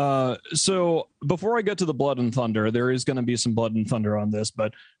 man. So before I get to the blood and thunder, there is going to be some blood and thunder on this,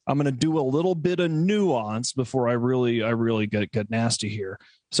 but I'm going to do a little bit of nuance before I really get nasty here.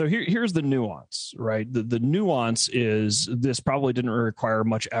 So here's the nuance, right? The nuance is this probably didn't require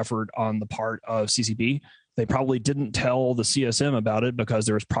much effort on the part of CCP. They probably didn't tell the CSM about it because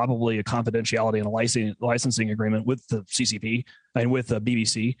there was probably a confidentiality and a licensing agreement with the CCP and with the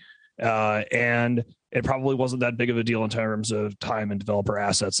BBC. And it probably wasn't that big of a deal in terms of time and developer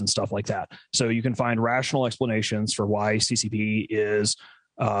assets and stuff like that. So you can find rational explanations for why CCP is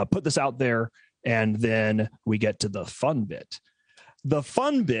put this out there. And then we get to the fun bit. The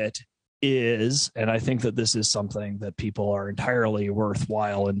fun bit is, and I think that this is something that people are entirely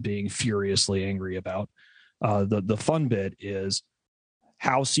worthwhile in being furiously angry about. The fun bit is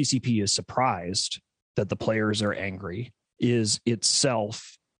how CCP is surprised that the players are angry is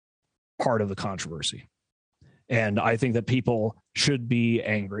itself part of the controversy. And I think that people should be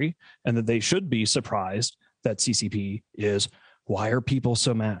angry and that they should be surprised that CCP is, why are people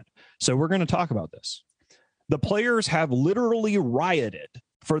so mad? So we're going to talk about this. The players have literally rioted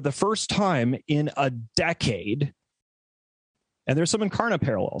for the first time in a decade. And there's some Incarna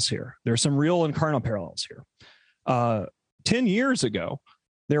parallels here. There's some real Incarna parallels here. 10 years ago,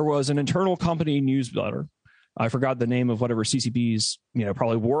 there was an internal company newsletter. I forgot the name of whatever CCP's,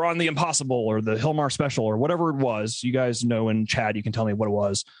 probably War on the Impossible or the Hilmar Special or whatever it was. You guys know in chat, you can tell me what it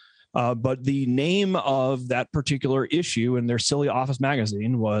was. But the name of that particular issue in their silly office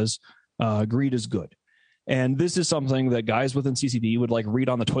magazine was Greed is Good. And this is something that guys within CCP would like read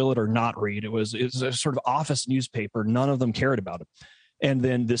on the toilet or not read. It's a sort of office newspaper. None of them cared about it. And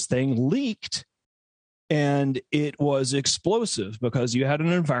then this thing leaked and it was explosive because you had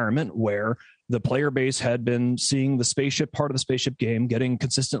an environment where the player base had been seeing the spaceship part of the spaceship game getting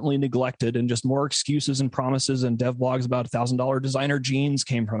consistently neglected, and just more excuses and promises and dev blogs about $1,000 designer jeans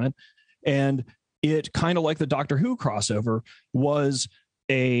came from it. And it kind of like the Doctor Who crossover was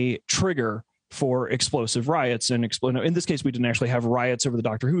a trigger for explosive riots. And in this case, we didn't actually have riots over the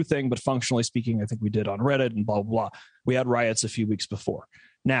Doctor Who thing, but functionally speaking, I think we did on Reddit and blah, blah, blah. We had riots a few weeks before.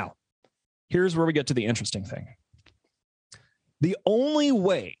 Now, here's where we get to the interesting thing. The only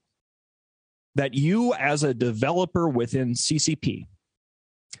way that you as a developer within CCP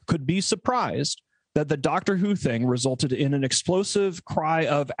could be surprised that the Doctor Who thing resulted in an explosive cry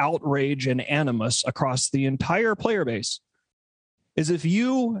of outrage and animus across the entire player base is if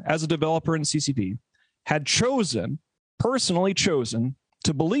you, as a developer in CCP, had personally chosen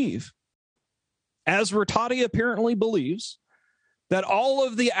to believe, as Rattati apparently believes, that all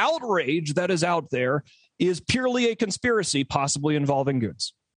of the outrage that is out there is purely a conspiracy, possibly involving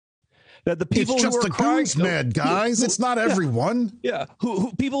goons. That the people it's just who are the crying, goons mad, guys. It's not everyone. Yeah,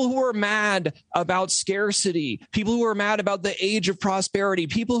 who people who are mad about scarcity, people who are mad about the age of prosperity,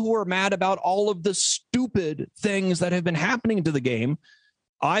 people who are mad about all of the stupid things that have been happening to the game.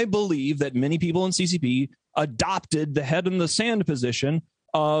 I believe that many people in CCP adopted the head in the sand position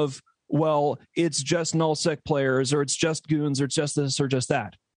of, well, it's just nullsec players, or it's just goons, or it's just this, or just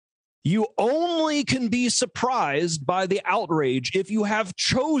that. You only can be surprised by the outrage if you have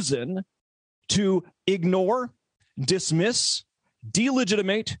chosen to ignore, dismiss,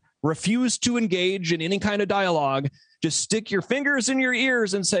 delegitimate, refuse to engage in any kind of dialogue. Just stick your fingers in your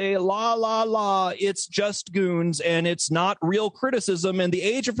ears and say, la, la, la, it's just goons and it's not real criticism and the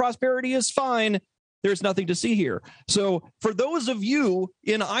age of prosperity is fine. There's nothing to see here. So for those of you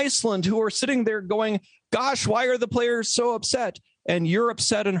in Iceland who are sitting there going, gosh, why are the players so upset? And you're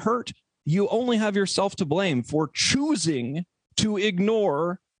upset and hurt, you only have yourself to blame for choosing to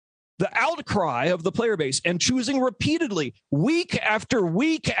ignore the outcry of the player base and choosing repeatedly, week after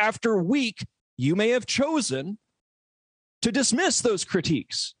week after week. You may have chosen to dismiss those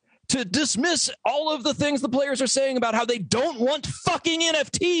critiques, to dismiss all of the things the players are saying about how they don't want fucking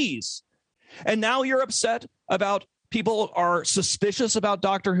NFTs. And now you're upset about people are suspicious about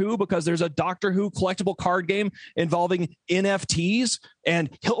Doctor Who because there's a Doctor Who collectible card game involving NFTs,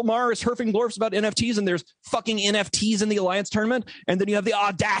 and Hilmar is herfing glorfs about NFTs, and there's fucking NFTs in the Alliance tournament. And then you have the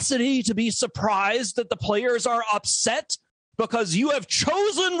audacity to be surprised that the players are upset because you have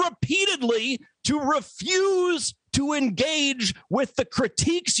chosen repeatedly to refuse to engage with the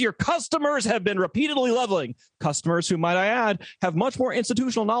critiques your customers have been repeatedly leveling. Customers who, might I add, have much more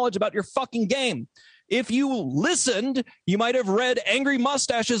institutional knowledge about your fucking game. If you listened, you might have read Angry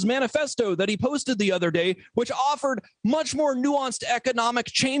Mustache's manifesto that he posted the other day, which offered much more nuanced economic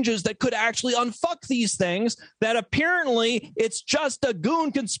changes that could actually unfuck these things, that apparently it's just a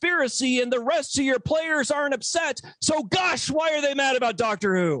goon conspiracy and the rest of your players aren't upset. So gosh, why are they mad about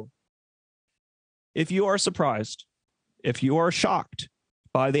Doctor Who? If you are surprised, if you are shocked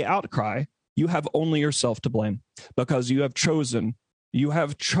by the outcry, you have only yourself to blame, because you have chosen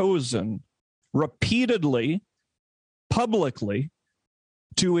repeatedly, publicly,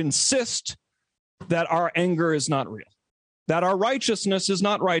 to insist that our anger is not real, that our righteousness is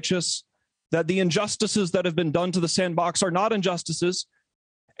not righteous, that the injustices that have been done to the sandbox are not injustices.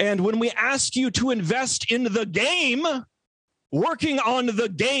 And when we ask you to invest in the game, working on the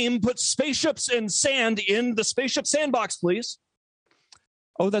game, put spaceships and sand in the spaceship sandbox, please.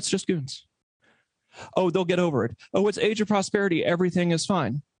 Oh, that's just goons. Oh, they'll get over it. Oh, it's age of prosperity. Everything is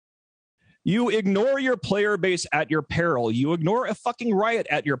fine. You ignore your player base at your peril. You ignore a fucking riot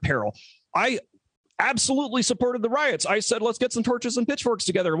at your peril. I absolutely supported the riots. I said, let's get some torches and pitchforks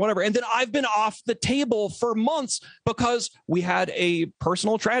together and whatever. And then I've been off the table for months because we had a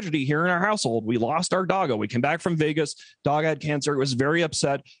personal tragedy here in our household. We lost our doggo. We came back from Vegas. Dog had cancer. It was very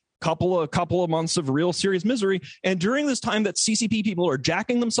upset. Couple of months of real serious misery. And during this time that CCP people are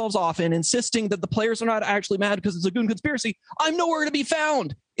jacking themselves off and insisting that the players are not actually mad because it's a goon conspiracy, I'm nowhere to be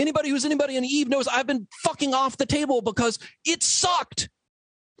found. Anybody who's anybody in Eve knows I've been fucking off the table because it sucked.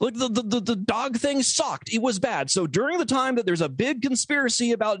 Like the dog thing sucked. It was bad. So during the time that there's a big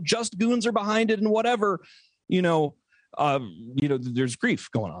conspiracy about just goons are behind it and whatever, there's grief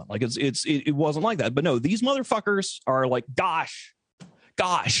going on. Like it wasn't like that. But no, these motherfuckers are like, gosh,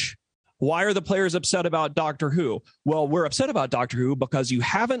 why are the players upset about Doctor Who? Well, we're upset about Doctor Who because you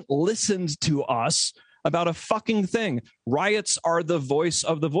haven't listened to us about a fucking thing. Riots are the voice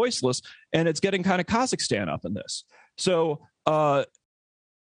of the voiceless, and it's getting kind of Kazakhstan up in this. So, I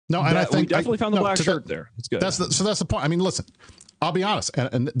think we definitely found the black shirt there. It's good. That's the point. I mean, listen, I'll be honest,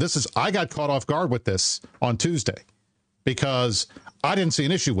 and I got caught off guard with this on Tuesday because I didn't see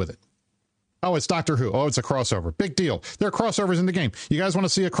an issue with it. Oh, it's Doctor Who. Oh, it's a crossover. Big deal. There are crossovers in the game. You guys want to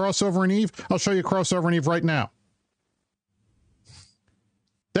see a crossover in Eve? I'll show you a crossover in Eve right now.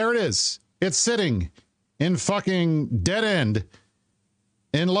 There it is. It's sitting in fucking Dead End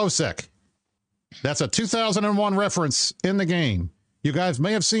in Lowsec. That's a 2001 reference in the game. You guys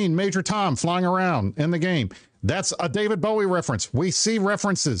may have seen Major Tom flying around in the game. That's a David Bowie reference. We see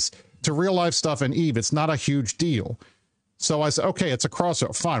references to real life stuff in Eve. It's not a huge deal. So I said, okay, it's a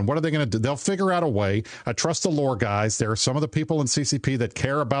crossover. Fine. What are they going to do? They'll figure out a way. I trust the lore guys. There are some of the people in CCP that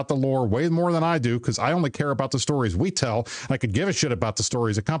care about the lore way more than I do, because I only care about the stories we tell. I could give a shit about the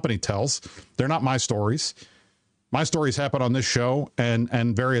stories a company tells. They're not my stories. My stories happen on this show and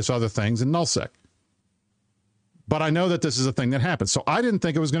various other things in nullsec. But I know that this is a thing that happens. So I didn't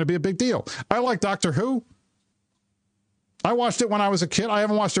think it was going to be a big deal. I like Doctor Who. I watched it when I was a kid. I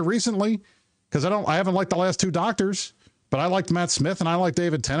haven't watched it recently because I haven't liked the last two Doctors. But I liked Matt Smith, and I like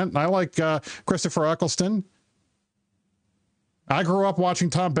David Tennant, and I like Christopher Eccleston. I grew up watching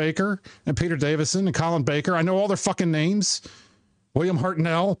Tom Baker and Peter Davison and Colin Baker. I know all their fucking names. William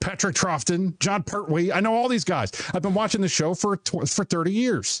Hartnell, Patrick Troughton, John Pertwee. I know all these guys. I've been watching the show for 30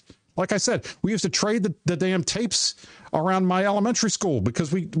 years. Like I said, we used to trade the damn tapes around my elementary school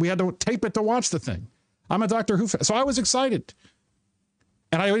because we had to tape it to watch the thing. I'm a Doctor Who fan, so I was excited.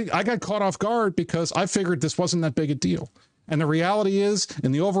 And I got caught off guard because I figured this wasn't that big a deal. And the reality is,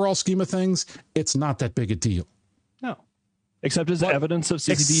 in the overall scheme of things, it's not that big a deal. No. Except as evidence of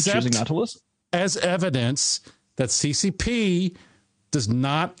CCP choosing not to listen. As evidence that CCP does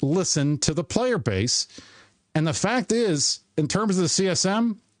not listen to the player base. And the fact is, in terms of the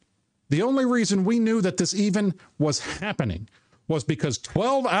CSM, the only reason we knew that this even was happening was because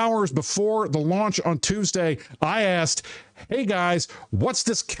 12 hours before the launch on Tuesday, I asked, hey guys, what's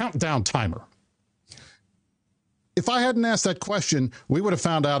this countdown timer? If I hadn't asked that question, we would have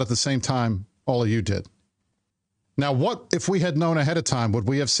found out at the same time all of you did. Now, what if we had known ahead of time would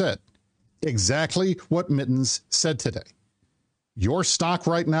we have said? Exactly what Mittens said today. Your stock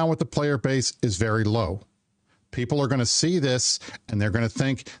right now with the player base is very low. People are going to see this, and they're going to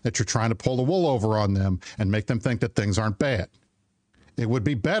think that you're trying to pull the wool over on them and make them think that things aren't bad. It would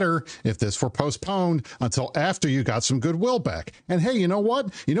be better if this were postponed until after you got some goodwill back. And hey, you know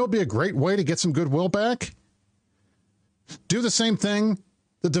what? You know, it'd be a great way to get some goodwill back. Do the same thing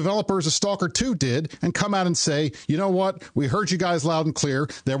the developers of Stalker 2 did and come out and say, you know what? We heard you guys loud and clear.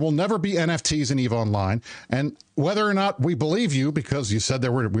 There will never be NFTs in EVE Online. And whether or not we believe you, because you said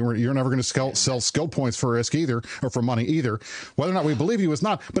you're never going to sell skill points for risk either, or for money either, whether or not we believe you is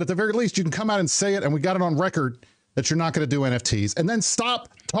not. But at the very least, you can come out and say it, and we got it on record that you're not going to do NFTs, and then stop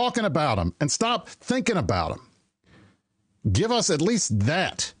talking about them and stop thinking about them. Give us at least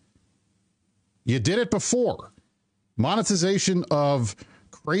that. You did it before. Monetization of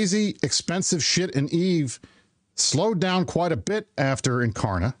crazy expensive shit in EVE slowed down quite a bit after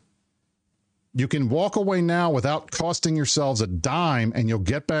Incarna. You can walk away now without costing yourselves a dime, and you'll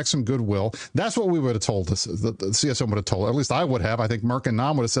get back some goodwill. That's what we would have told us. The CSM would have told. At least I would have. I think Merck and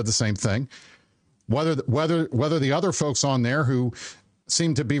Nam would have said the same thing. Whether the other folks on there who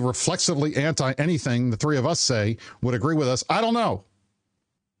seem to be reflexively anti anything the three of us say would agree with us, I don't know.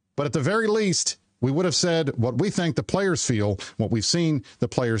 But at the very least, we would have said what we think the players feel, what we've seen the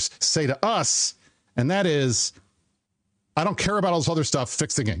players say to us, and that is, I don't care about all this other stuff,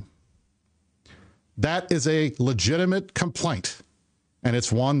 fix the game. That is a legitimate complaint, and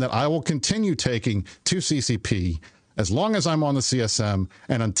it's one that I will continue taking to CCP as long as I'm on the CSM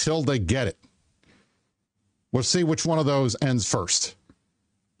and until they get it. We'll see which one of those ends first.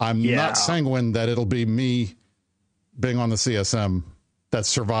 I'm not sanguine that it'll be me being on the CSM that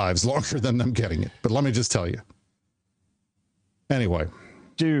survives longer than them getting it. But let me just tell you. Anyway.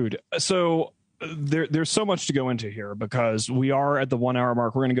 Dude, so there's so much to go into here because we are at the 1 hour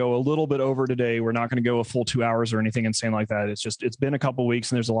mark. We're going to go a little bit over today. We're not going to go a full 2 hours or anything insane like that. It's been a couple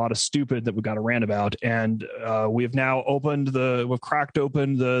weeks and there's a lot of stupid that we've got to rant about. And we've now we've cracked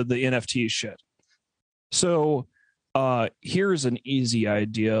open the NFT shit. So here's an easy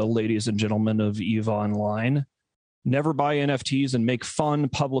idea, ladies and gentlemen of EVE Online. Never buy NFTs and make fun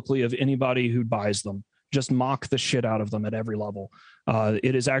publicly of anybody who buys them. Just mock the shit out of them at every level.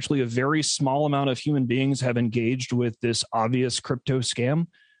 It is actually a very small amount of human beings have engaged with this obvious crypto scam.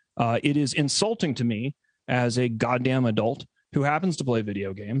 It is insulting to me as a goddamn adult who happens to play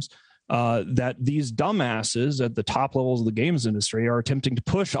video games that these dumbasses at the top levels of the games industry are attempting to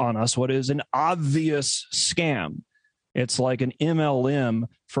push on us what is an obvious scam. It's like an MLM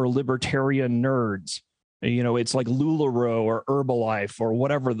for libertarian nerds. You know, it's like LuLaRoe or Herbalife or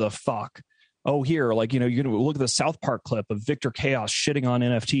whatever the fuck. Oh, here, like, you know, you can look at the South Park clip of Victor Chaos shitting on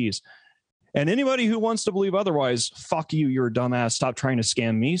NFTs. And anybody who wants to believe otherwise, fuck you, you're a dumbass. Stop trying to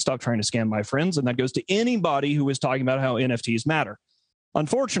scam me. Stop trying to scam my friends. And that goes to anybody who is talking about how NFTs matter.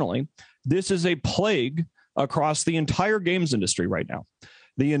 Unfortunately, this is a plague across the entire games industry right now.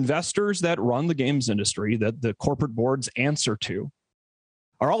 The investors that run the games industry, that the corporate boards answer to,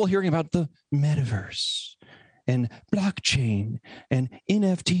 are all hearing about the metaverse and blockchain and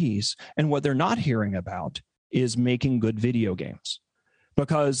NFTs. And what they're not hearing about is making good video games.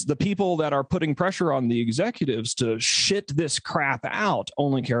 Because the people that are putting pressure on the executives to shit this crap out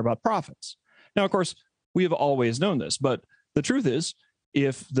only care about profits. Now, of course, we have always known this, but the truth is,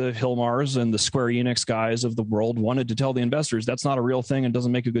 if the Hilmars and the Square Enix guys of the world wanted to tell the investors that's not a real thing and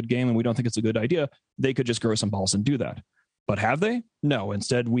doesn't make a good game and we don't think it's a good idea, they could just grow some balls and do that. But have they? No.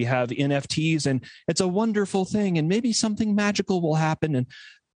 Instead, we have NFTs and it's a wonderful thing and maybe something magical will happen and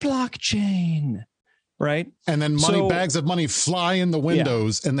blockchain, right? And then bags of money fly in the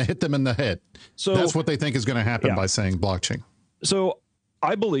windows and they hit them in the head. So that's what they think is going to happen by saying blockchain. So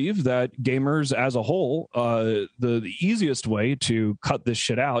I believe that gamers as a whole, the easiest way to cut this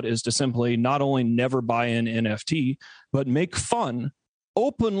shit out is to simply not only never buy an NFT, but make fun,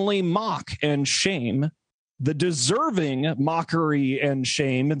 openly mock and shame the deserving mockery and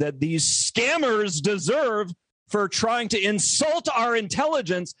shame that these scammers deserve for trying to insult our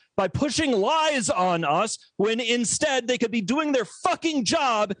intelligence by pushing lies on us when instead they could be doing their fucking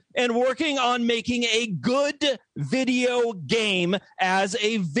job and working on making a good video game as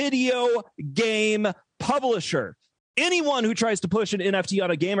a video game publisher. Anyone who tries to push an NFT on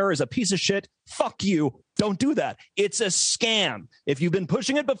a gamer is a piece of shit. Fuck you. Don't do that. It's a scam. If you've been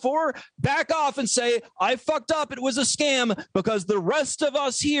pushing it before, back off and say, I fucked up. It was a scam, because the rest of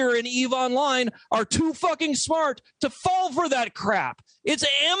us here in EVE Online are too fucking smart to fall for that crap. It's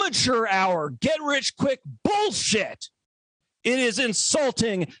amateur hour, get rich quick bullshit. It is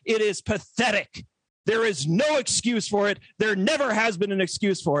insulting. It is pathetic. There is no excuse for it. There never has been an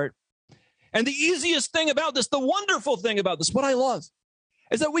excuse for it. And the easiest thing about this, the wonderful thing about this, what I love,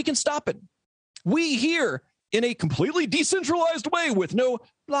 is that we can stop it. We here, in a completely decentralized way with no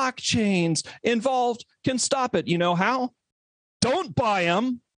blockchains involved, can stop it. You know how? Don't buy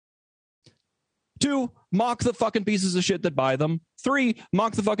them. 2, mock the fucking pieces of shit that buy them. 3,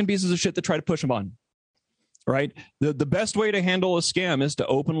 mock the fucking pieces of shit that try to push them on. right? The best way to handle a scam is to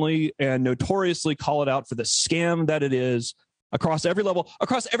openly and notoriously call it out for the scam that it is across every level,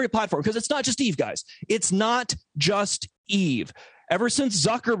 across every platform, because it's not just Eve, guys. It's not just Eve. Ever since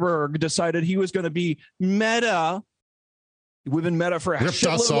Zuckerberg decided he was going to be Meta, we've been Meta for a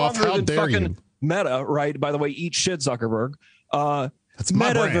shitload longer than fucking Meta, right? By the way, eat shit, Zuckerberg. That's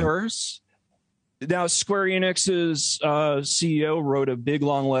my Metaverse. Now, Square Enix's CEO wrote a big,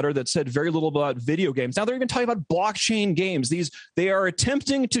 long letter that said very little about video games. Now they're even talking about blockchain games. They are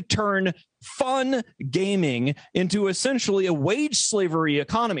attempting to turn fun gaming into essentially a wage slavery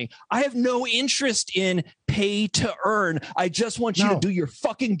economy. I have no interest in pay to earn. I just want you to do your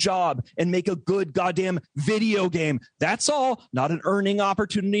fucking job and make a good goddamn video game. That's all. Not an earning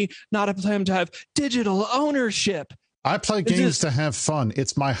opportunity, not a time to have digital ownership. I play games to have fun.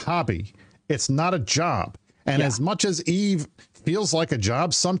 It's my hobby. It's not a job. And as much as Eve feels like a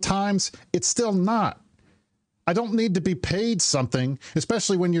job, sometimes it's still not. I don't need to be paid something,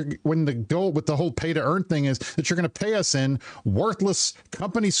 especially when the goal with the whole pay to earn thing is that you're going to pay us in worthless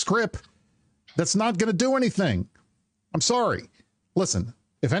company script that's not going to do anything. I'm sorry. Listen,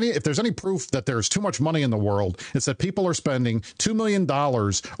 if there's any proof that there's too much money in the world, it's that people are spending $2 million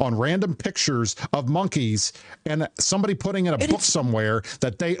on random pictures of monkeys and somebody putting in a book somewhere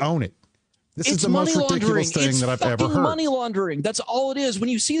that they own it. This is the most ridiculous thing that I've ever heard. Money laundering. That's all it is. When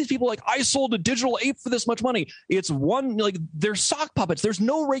you see these people like, I sold a digital ape for this much money, it's they're sock puppets. There's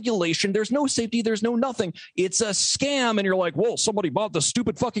no regulation. There's no safety. There's no nothing. It's a scam. And you're like, well, somebody bought the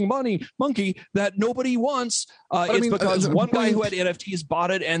stupid fucking monkey that nobody wants. Because one guy who had NFTs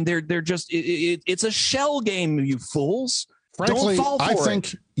bought it, and they're just, it's a shell game, you fools. Frankly, don't fall for I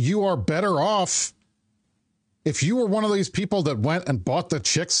think you are better off if you were one of these people that went and bought the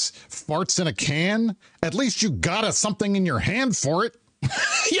chick's farts in a can. At least you got something in your hand for it.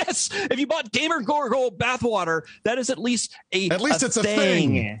 Yes, if you bought Gamer Gorgle bathwater, that is at least it's a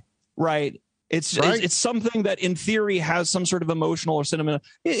thing, right? It's something that in theory has some sort of emotional or sentimental.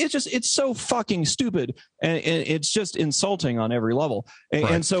 It's so fucking stupid, and it's just insulting on every level.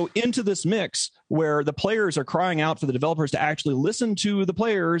 And so into this mix where the players are crying out for the developers to actually listen to the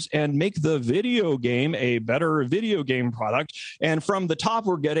players and make the video game a better video game product. And from the top,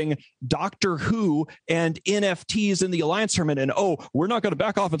 we're getting Doctor Who and NFTs in the Alliance tournament. And we're not going to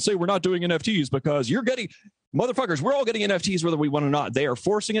back off and say we're not doing NFTs because you're getting. Motherfuckers, we're all getting NFTs whether we want or not. They are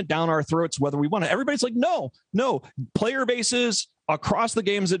forcing it down our throats whether we want to. Everybody's like, no. Player bases across the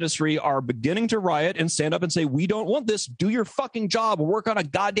games industry are beginning to riot and stand up and say, we don't want this. Do your fucking job. Work on a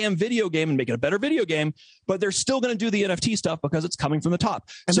goddamn video game and make it a better video game. But they're still going to do the NFT stuff because it's coming from the top.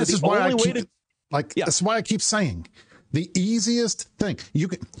 And so this is why that's why I keep saying the easiest thing. Do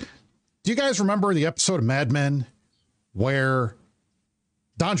you guys remember the episode of Mad Men where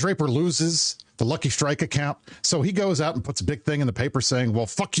Don Draper loses the Lucky Strike account? So he goes out and puts a big thing in the paper saying, well,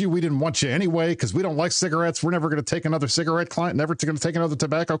 fuck you. We didn't want you anyway because we don't like cigarettes. We're never going to take another cigarette client, never going to take another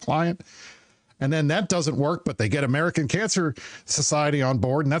tobacco client. And then that doesn't work, but they get American Cancer Society on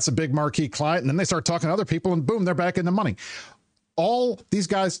board, and that's a big marquee client. And then they start talking to other people, and boom, they're back in the money. All these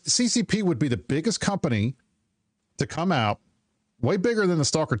guys, CCP would be the biggest company to come out, way bigger than the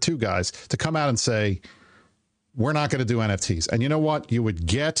Stalker 2 guys, to come out and say, we're not going to do NFTs. And you know what? You would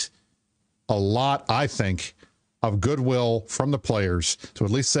get a lot, I think, of goodwill from the players to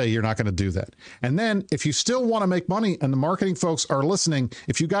at least say you're not going to do that. And then if you still want to make money and the marketing folks are listening,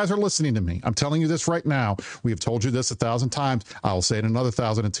 if you guys are listening to me, I'm telling you this right now. We have told you this 1,000 times. I'll say it another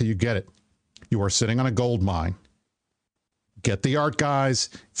 1,000 until you get it. You are sitting on a gold mine. Get the art guys,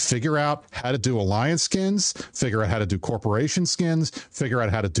 figure out how to do alliance skins, figure out how to do corporation skins, figure out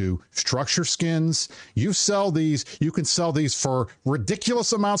how to do structure skins. You sell these, you can sell these for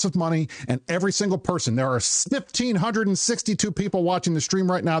ridiculous amounts of money, and every single person, there are 1,562 people watching the stream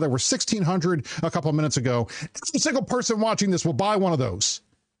right now. There were 1,600 a couple of minutes ago. Every single person watching this will buy one of those,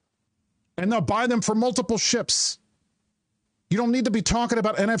 and they'll buy them for multiple ships. You don't need to be talking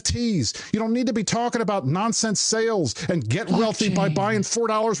about NFTs. You don't need to be talking about nonsense sales and get wealthy by buying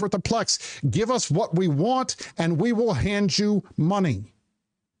 $4 worth of Plex. Give us what we want, and we will hand you money.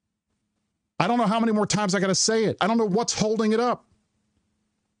 I don't know how many more times I got to say it. I don't know what's holding it up.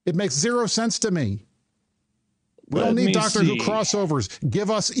 It makes zero sense to me. We don't need Doctor Who crossovers. Give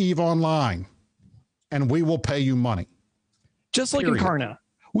us EVE Online, and we will pay you money. Just like Incarna.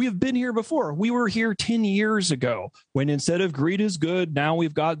 We have been here before. We were here 10 years ago when instead of greed is good, now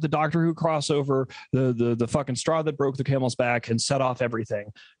we've got the Doctor Who crossover, the fucking straw that broke the camel's back and set off everything,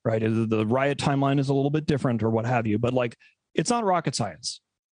 right? The Riot timeline is a little bit different or what have you, but like, it's not rocket science.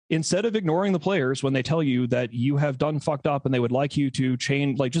 instead of ignoring the players when they tell you that you have done fucked up and they would like you to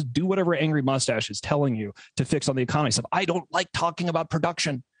change, like just do whatever Angry Mustache is telling you to fix on the economy stuff. I don't like talking about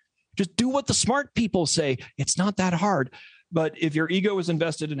production. Just do what the smart people say. It's not that hard. But if your ego is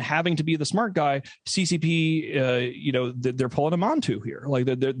invested in having to be the smart guy, CCP, they're pulling them onto here. Like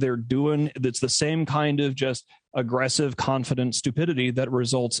they're doing, it's the same kind of just aggressive, confident stupidity that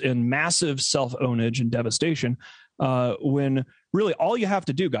results in massive self-ownage and devastation. When really all you have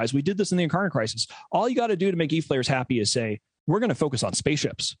to do, guys, we did this in the Incarnate Crisis. All you got to do to make EVE players happy is say, we're going to focus on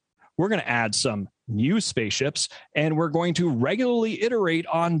spaceships. We're going to add some new spaceships, and we're going to regularly iterate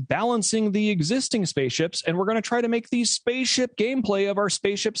on balancing the existing spaceships, and we're going to try to make the spaceship gameplay of our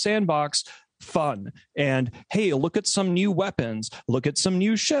spaceship sandbox fun. And hey, look at some new weapons, look at some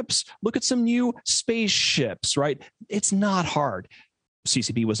new ships, look at some new spaceships, right? It's not hard.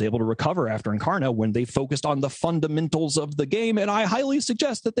 CCP was able to recover after Incarna when they focused on the fundamentals of the game. And I highly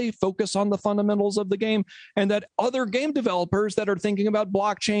suggest that they focus on the fundamentals of the game, and that other game developers that are thinking about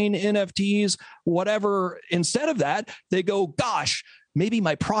blockchain, NFTs, whatever, instead of that, they go, gosh, maybe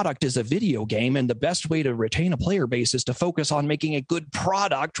my product is a video game, and the best way to retain a player base is to focus on making a good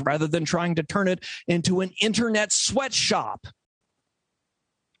product rather than trying to turn it into an internet sweatshop.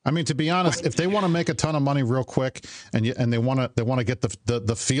 I mean, to be honest, if they want to make a ton of money real quick, and they want to get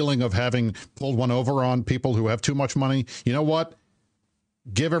the feeling of having pulled one over on people who have too much money, you know what?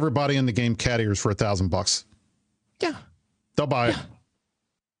 Give everybody in the game cat ears for $1,000. Yeah, they'll buy it. Yeah.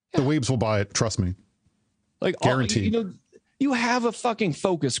 The weebs will buy it. Trust me. Like guaranteed. You have a fucking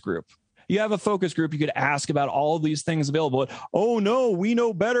focus group. You have a focus group. You could ask about all of these things available. Oh no, we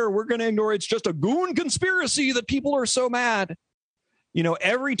know better. We're going to ignore it. It's just a goon conspiracy that people are so mad.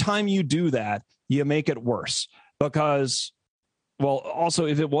 Every time you do that, you make it worse because, well, also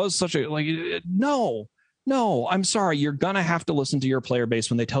if it was such a, no, I'm sorry. You're going to have to listen to your player base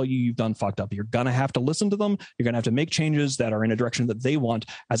when they tell you you've done fucked up. You're going to have to listen to them. You're going to have to make changes that are in a direction that they want,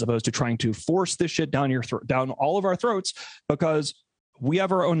 as opposed to trying to force this shit down down all of our throats, because we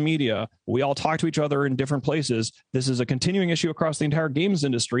have our own media. We all talk to each other in different places. This is a continuing issue across the entire games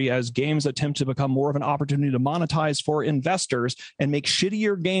industry as games attempt to become more of an opportunity to monetize for investors and make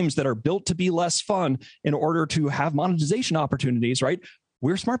shittier games that are built to be less fun in order to have monetization opportunities, right?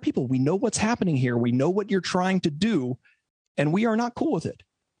 We're smart people. We know what's happening here. We know what you're trying to do, and we are not cool with it.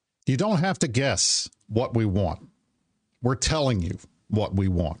 You don't have to guess what we want. We're telling you what we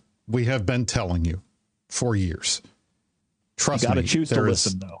want. We have been telling you for years. Trust me. You got to choose to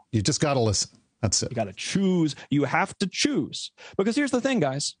listen, though. You just got to listen. That's it. You got to choose. You have to choose. Because here's the thing,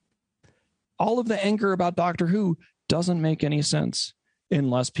 guys. All of the anger about Doctor Who doesn't make any sense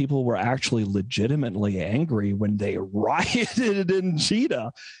unless people were actually legitimately angry when they rioted in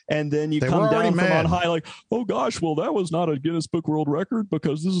Cheetah. And then you come down from on high like, oh, gosh, well, that was not a Guinness Book World Record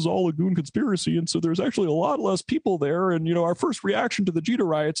because this is all a goon conspiracy. And so there's actually a lot less people there. And, our first reaction to the Cheetah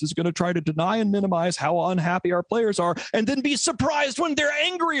riots is going to try to deny and minimize how unhappy our players are and then be surprised when they're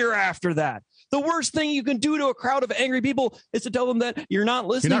angrier after that. The worst thing you can do to a crowd of angry people is to tell them that you're not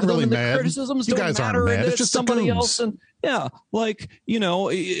listening to them and the criticisms don't matter and it's just somebody else. And yeah, it's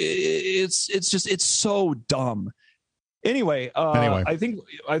so dumb. Anyway, I think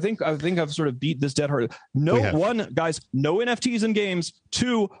I've sort of beat this dead horse. No NFTs in games.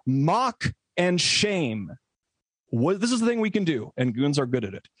 2, mock and shame. This is the thing we can do, and goons are good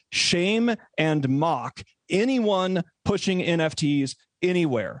at it. Shame and mock anyone pushing NFTs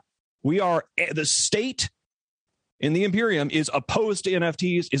anywhere. The state in the Imperium is opposed to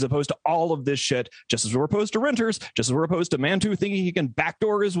NFTs, is opposed to all of this shit, just as we're opposed to renters, just as we're opposed to Mantu thinking he can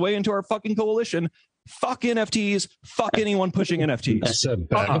backdoor his way into our fucking coalition. Fuck NFTs. Fuck anyone pushing NFTs. That's a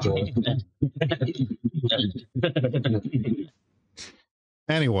backdoor.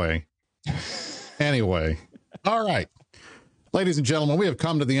 Anyway. All right. Ladies and gentlemen, we have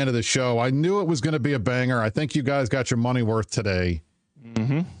come to the end of the show. I knew it was going to be a banger. I think you guys got your money worth today.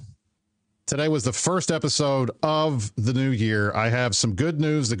 Mm-hmm. Today was the first episode of the new year. I have some good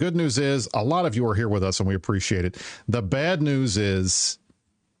news. The good news is a lot of you are here with us, and we appreciate it. The bad news is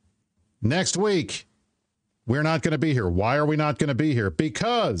next week, we're not going to be here. Why are we not going to be here?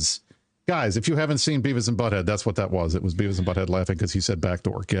 Because, guys, if you haven't seen Beavis and Butthead, that's what that was. It was Beavis and Butthead laughing because he said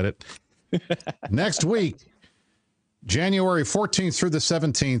backdoor. Get it? Next week, January 14th through the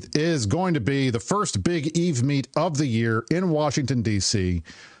 17th, is going to be the first big EVE meet of the year in Washington, D.C.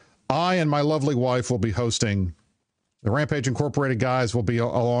 I and my lovely wife will be hosting. The Rampage Incorporated guys will be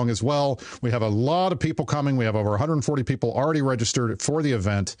along as well. We have a lot of people coming. We have over 140 people already registered for the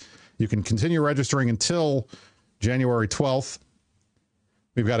event. You can continue registering until January 12th.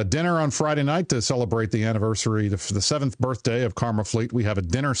 We've got a dinner on Friday night to celebrate the anniversary, the 7th birthday of Karma Fleet. We have a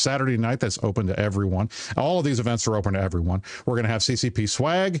dinner Saturday night that's open to everyone. All of these events are open to everyone. We're going to have CCP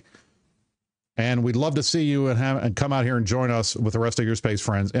swag, and we'd love to see you and come out here and join us with the rest of your space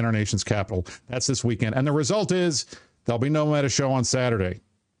friends in our nation's capital. That's this weekend. And the result is there'll be no Meta Show on Saturday.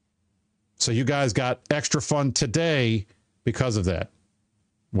 So you guys got extra fun today because of that.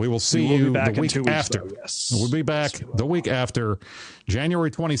 We will see you the week after. Yes. We'll be back the week after.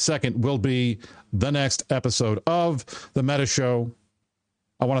 January 22nd will be the next episode of the Meta Show.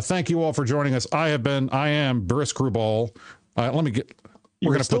 I want to thank you all for joining us. I am Brisk Rubal. We're going to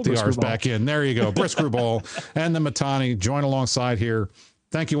put the R's back in. There you go. Brisk Rubal and the Matani join alongside here.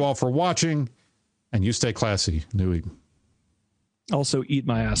 Thank you all for watching, and you stay classy. New Eden. Also, eat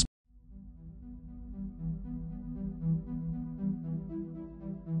my ass.